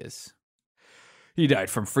sadly is... He died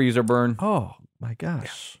from freezer burn. Oh, my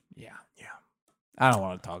gosh. Yeah. I don't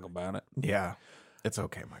want to talk about it. Yeah. It's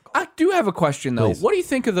okay, Michael. I do have a question, though. Please. What do you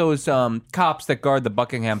think of those cops that guard the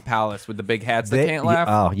Buckingham Palace with the big hats that can't laugh?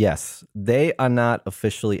 Oh, yes. They are not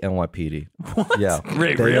officially NYPD. What? Yeah.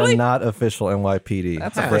 Really? They are not official NYPD.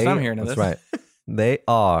 That's the first I'm hearing of That's this. right. They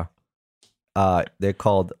are, they're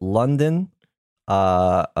called London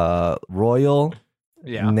Royal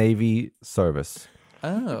Navy Service.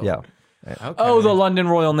 Oh. Yeah. Okay. Oh, the London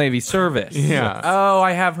Royal Navy Service. Yeah. Oh,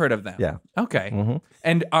 I have heard of them. Yeah. Okay. Mm-hmm.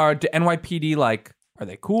 And are NYPD are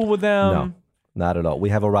they cool with them? No, not at all. We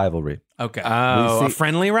have a rivalry. Okay. Oh, We a see-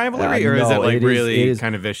 friendly rivalry, or is no, it like it really is-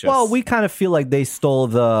 kind of vicious? Well, we kind of feel like they stole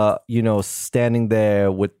the, standing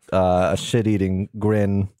there with a shit-eating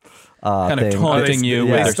grin Kind of thing. taunting you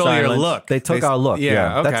Yeah. with They their stole your silence. look. They took our look.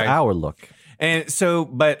 Yeah, that's okay. our look. And so,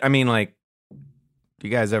 but I mean, like, do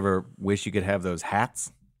you guys ever wish you could have those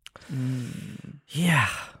hats? Yeah.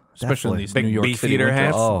 Especially in definitely. these Big New York City beefeater winters.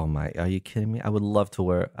 hats? Oh my, are you kidding me? I would love to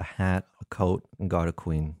wear a hat, a coat, and guard a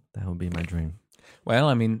queen. That would be my dream. Well,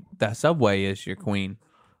 I mean, that Subway is your queen,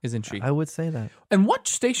 isn't she? I would say that. And what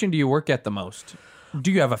station do you work at the most?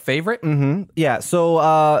 Do you have a favorite? Mm-hmm. Yeah.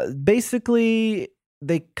 So basically,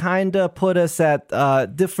 they kind of put us at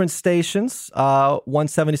different stations.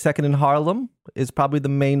 172nd in Harlem is probably the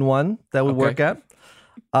main one that we work at.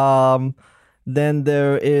 Then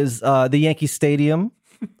there is the Yankee Stadium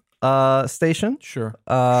station. Sure.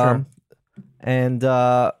 Sure.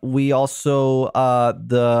 And we also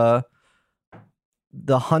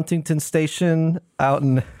the Huntington station out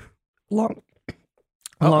in Long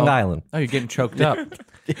Island. Oh, you're getting choked up.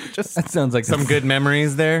 That sounds like Some good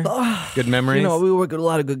memories there. Good memories. We work with a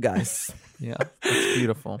lot of good guys. Yeah, that's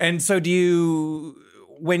beautiful. And so, do you,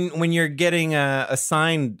 when you're getting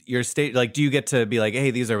assigned your state, like, do you get to be like,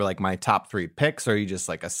 hey, these are like my top 3 picks, or are you just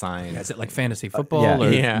like assigned? Is it like fantasy football? Yeah,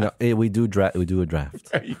 or? Yeah. No, we do we do a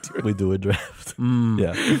draft. We do a draft. Mm.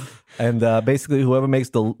 Yeah, and basically, whoever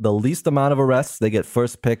makes the least amount of arrests, they get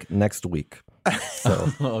first pick next week. So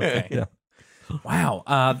Okay. yeah. Wow,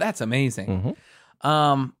 that's amazing.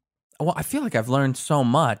 Well, I feel like I've learned so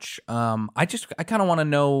much. I kind of want to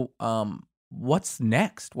know what's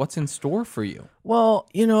next. What's in store for you? Well,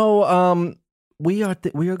 we are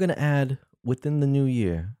going to add within the new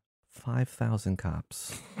year 5,000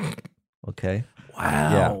 cops. Okay. Wow.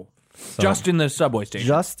 Yeah. So, Just in the subway station.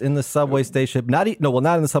 Just in the subway station. Not in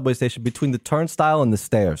the subway station. Between the turnstile and the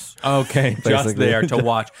stairs. Okay, just Basically. there to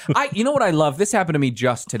watch. You know what I love? This happened to me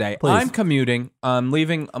just today. Please. I'm commuting. I'm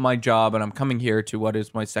leaving my job, and I'm coming here to what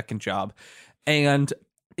is my second job. And,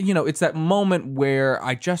 it's that moment where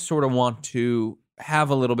I just sort of want to have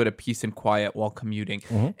a little bit of peace and quiet while commuting.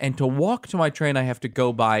 Mm-hmm. And to walk to my train, I have to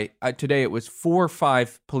go by. Today, it was 4 or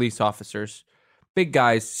 5 police officers, big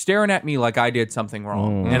guys, staring at me like I did something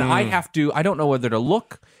wrong. And I don't know whether to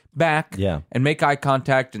look back and make eye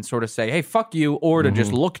contact and sort of say, hey, fuck you, or to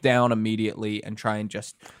just look down immediately and try and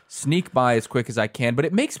just sneak by as quick as I can. But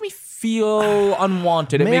it makes me feel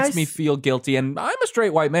unwanted. It May makes me feel guilty, and I'm a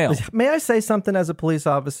straight white male. May I say something as a police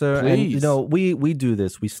officer? And, Please. we do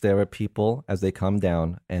this. We stare at people as they come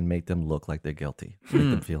down and make them look like they're guilty. Make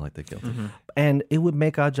them feel like they're guilty. Mm-hmm. And it would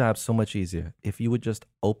make our job so much easier if you would just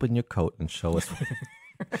open your coat and show us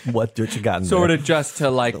what dirt you got in Sort there. of just to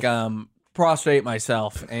like prostrate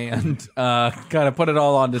myself and kind of put it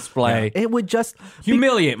all on display. It would just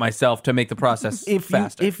humiliate myself to make the process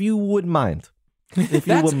faster. If you would mind. If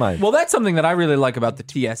you would mind. Well, that's something that I really like about the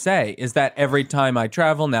TSA is that every time I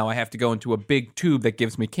travel now, I have to go into a big tube that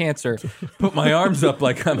gives me cancer, put my arms up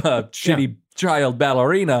like I'm a shitty child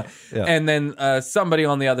ballerina, and then somebody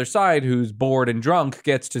on the other side who's bored and drunk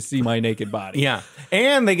gets to see my naked body. Yeah.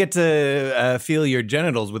 And they get to feel your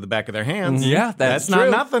genitals with the back of their hands. Yeah, that's not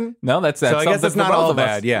true. nothing. No, that's so I guess something it's not for both all of us.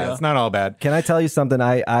 bad. Yeah, it's not all bad. Can I tell you something?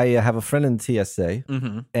 I have a friend in TSA,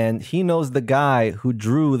 and he knows the guy who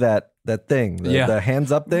drew that thing, the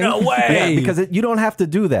hands up thing. No way! Yeah, because you don't have to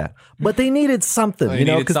do that. But they needed something,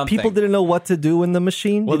 because people didn't know what to do in the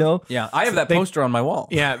machine, Yeah, I have that poster on my wall.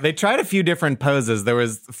 Yeah, they tried a few different poses. There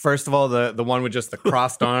was, first of all, the one with just the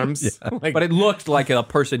crossed arms. But it looked like a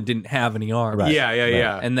person didn't have any arms. Right.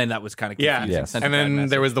 Yeah. And then that was kind of Yeah, confusing. yes. And then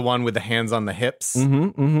there was the one with the hands on the hips.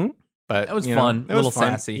 But That was you fun. know, A little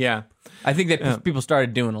fun. sassy. Yeah. I think that people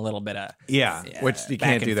started doing a little bit of which you back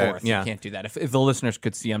can't and do that. forth. Yeah. You can't do that. If the listeners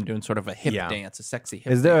could see, I'm doing sort of a hip dance, a sexy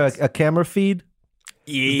hip Is there dance. a camera feed?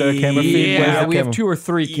 Is there a camera feed? Where's Yeah, the we have camera? 2 or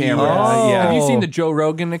 3 cameras. Yeah. Have you seen the Joe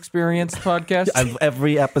Rogan Experience podcast?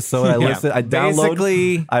 Every episode I listen, I download,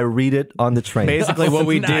 Basically- I read it on the train. Basically, what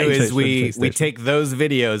we do Nice. is we Station. take those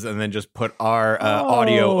videos and then just put our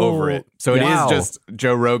audio over it. So it Wow. is just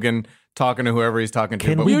Joe Rogan talking to whoever he's talking to.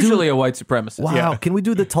 Can but we do- Usually a white supremacist. Wow, Yeah. can we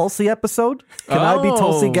do the Tulsi episode? Can I be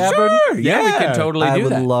Tulsi Gabbard? Sure, Yeah, we can totally I do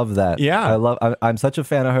would that. love that. Yeah. I'm such a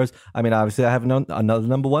fan of hers. I mean, obviously, I have another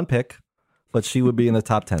number one pick, but she would be in the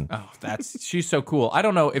top 10. Oh, she's so cool. I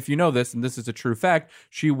don't know if you know this, and this is a true fact.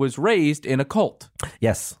 She was raised in a cult,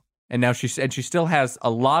 Yes. and now she still has a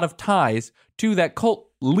lot of ties to that cult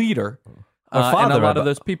leader. And a father, lot of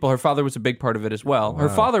those people. Her father was a big part of it as well. Her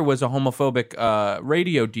father was a homophobic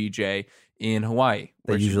radio DJ in Hawaii.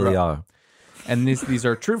 They where she usually grew up. are. And these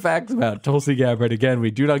are true facts about Tulsi Gabbard. Again,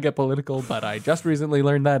 we do not get political, but I just recently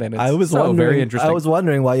learned that, and it's very interesting. I was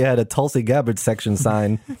wondering why you had a Tulsi Gabbard section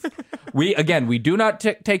sign. We do not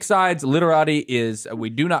take sides. Literati is we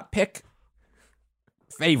do not pick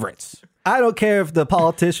favorites. I don't care if the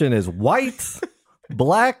politician is white,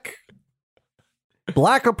 black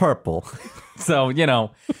or purple. So,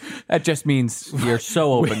 that just means you're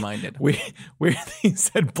so open-minded. Weirdly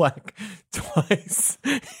said black twice.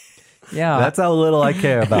 Yeah. That's how little I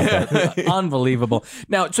care about that. Unbelievable.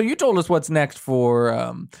 Now, so you told us what's next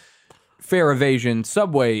for Fair Evasion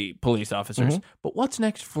subway police officers, but what's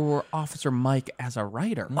next for Officer Mike as a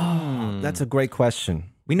writer? That's a great question.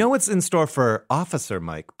 We know what's in store for Officer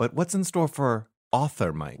Mike, but what's in store for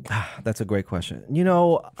Author Mike? That's a great question.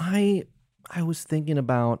 I was thinking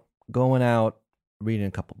about going out, reading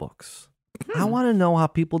a couple books. I want to know how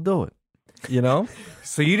people do it.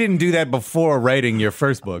 So you didn't do that before writing your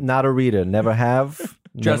first book? Not a reader, never have.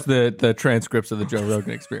 Just the transcripts of the Joe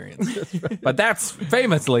Rogan Experience. But that's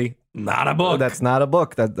famously not a book. That's not a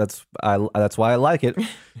book. That's why I like it.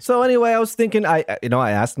 So anyway, I was thinking. I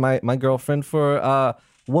asked my girlfriend for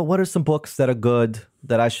what are some books that are good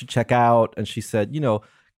that I should check out, and she said,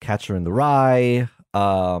 Catcher in the Rye.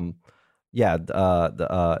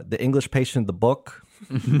 The English Patient, the book.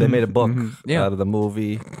 They made a book out of the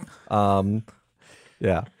movie.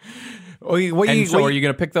 Yeah. Are you going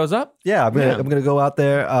to pick those up? Yeah, I'm gonna go out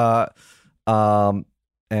there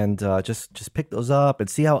and just pick those up and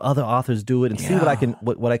see how other authors do it and see what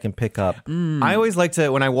I can pick up. I always like to,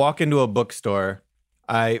 when I walk into a bookstore,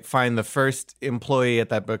 I find the first employee at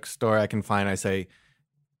that bookstore I can find. I say,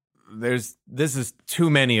 this is too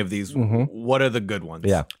many of these. What are the good ones?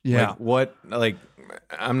 Yeah.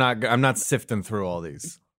 I'm not sifting through all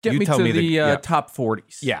these. Get me to the top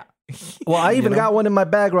 40s. Yeah. Well, I even got one in my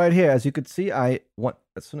bag right here. As you could see, as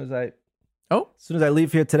soon as I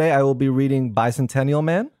leave here today, I will be reading Bicentennial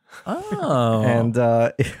Man. Oh. And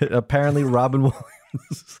apparently Robin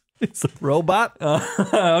Williams is a robot.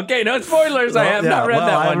 Okay, no spoilers. I have not read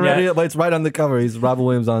that one yet. But it's right on the cover. He's Robin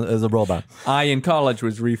Williams as a robot. I, in college,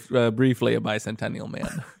 was briefly a Bicentennial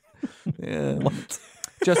Man. Yeah. What?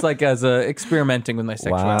 Just like as experimenting with my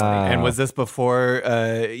sexuality. Wow. And was this before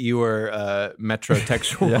you were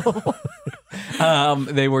metrotextual?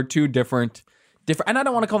 They were two different, and I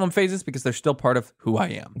don't want to call them phases because they're still part of who I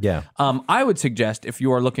am. Yeah. I would suggest if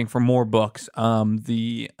you are looking for more books,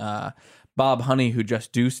 the Bob Honey Who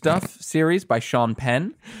Just Do Stuff series by Sean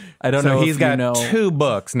Penn. I don't know So if he's got you know. 2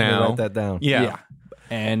 books Let me now. write that down. Yeah.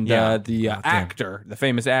 And Yeah. the actor, the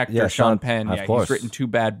famous actor, Yeah, Sean Sean- Penn, of he's course. written 2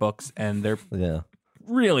 bad books, and they're Yeah.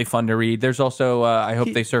 really fun to read. There's also I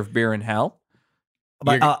Hope They Serve Beer in Hell.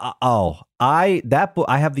 But, that book.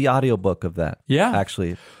 I have the audiobook of that. Yeah.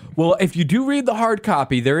 Actually. Well, if you do read the hard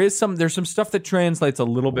copy, there's some stuff that translates a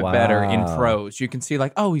little bit better in Wow. prose. You can see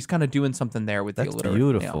like, oh, he's kind of doing something there with That's the alliteration.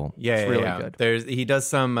 beautiful. Yeah, it's really good. He does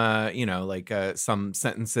some, some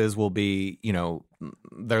sentences will be,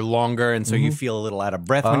 they're longer, and so you feel a little out of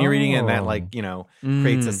breath when you're reading it, and that,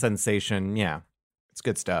 creates a sensation. Yeah, it's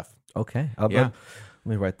good stuff. Okay.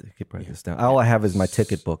 Let me keep writing this down. All I have is my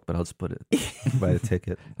ticket book, but I'll just put it. Write a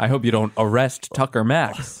ticket. I hope you don't arrest Tucker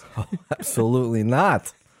Max. Absolutely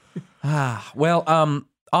not. Well,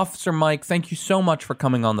 Officer Mike, thank you so much for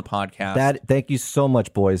coming on the podcast. Thank you so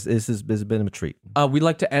much, boys. This has been a treat. We'd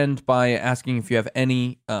like to end by asking if you have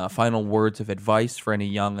any final words of advice for any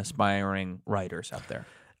young aspiring writers out there.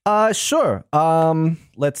 Sure.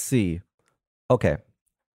 Let's see. Okay.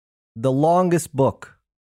 The longest book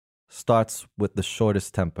starts with the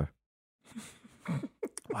shortest temper.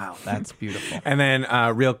 Wow, that's beautiful. And then,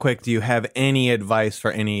 real quick, do you have any advice for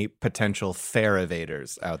any potential fare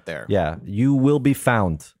evaders out there? Yeah, you will be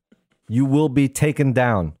found. You will be taken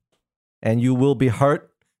down. And you will be hurt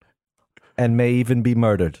and may even be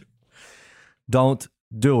murdered. Don't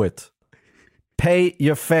do it. Pay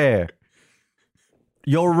your fare.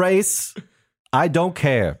 Your race, I don't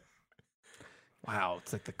care. Wow,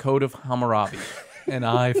 it's like the Code of Hammurabi. An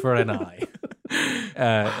eye for an eye.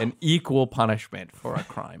 An equal punishment for a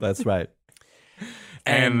crime. That's right.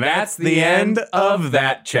 And that's the end of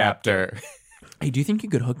that chapter. Hey, do you think you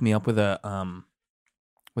could hook me up with a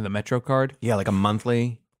Metro card? Yeah, like a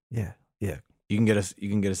monthly. Yeah. You can get us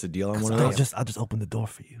a deal on one of those. I'll just open the door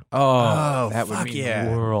for you. Oh, that would fuck mean yeah.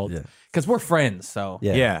 the world. Because we're friends, so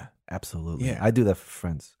Yeah. Absolutely. Yeah. I do that for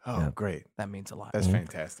friends. Oh, Yeah. great. that means a lot. That's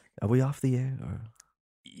fantastic. Are we off the air? Or?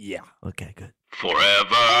 Yeah. Okay, good.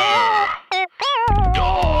 Forever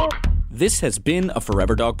Dog. This has been a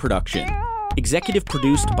Forever Dog production. Executive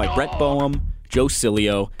produced by Brett Boehm, Joe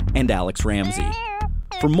Cilio, and Alex Ramsey.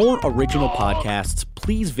 For more original podcasts,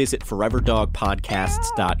 please visit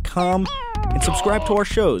foreverdogpodcasts.com and subscribe to our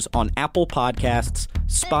shows on Apple Podcasts,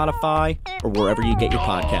 Spotify, or wherever you get your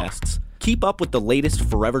podcasts. Keep up with the latest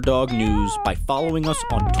Forever Dog news by following us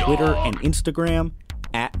on Twitter and Instagram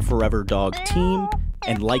 @ForeverDogTeam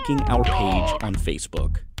and liking our page on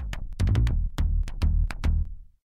Facebook.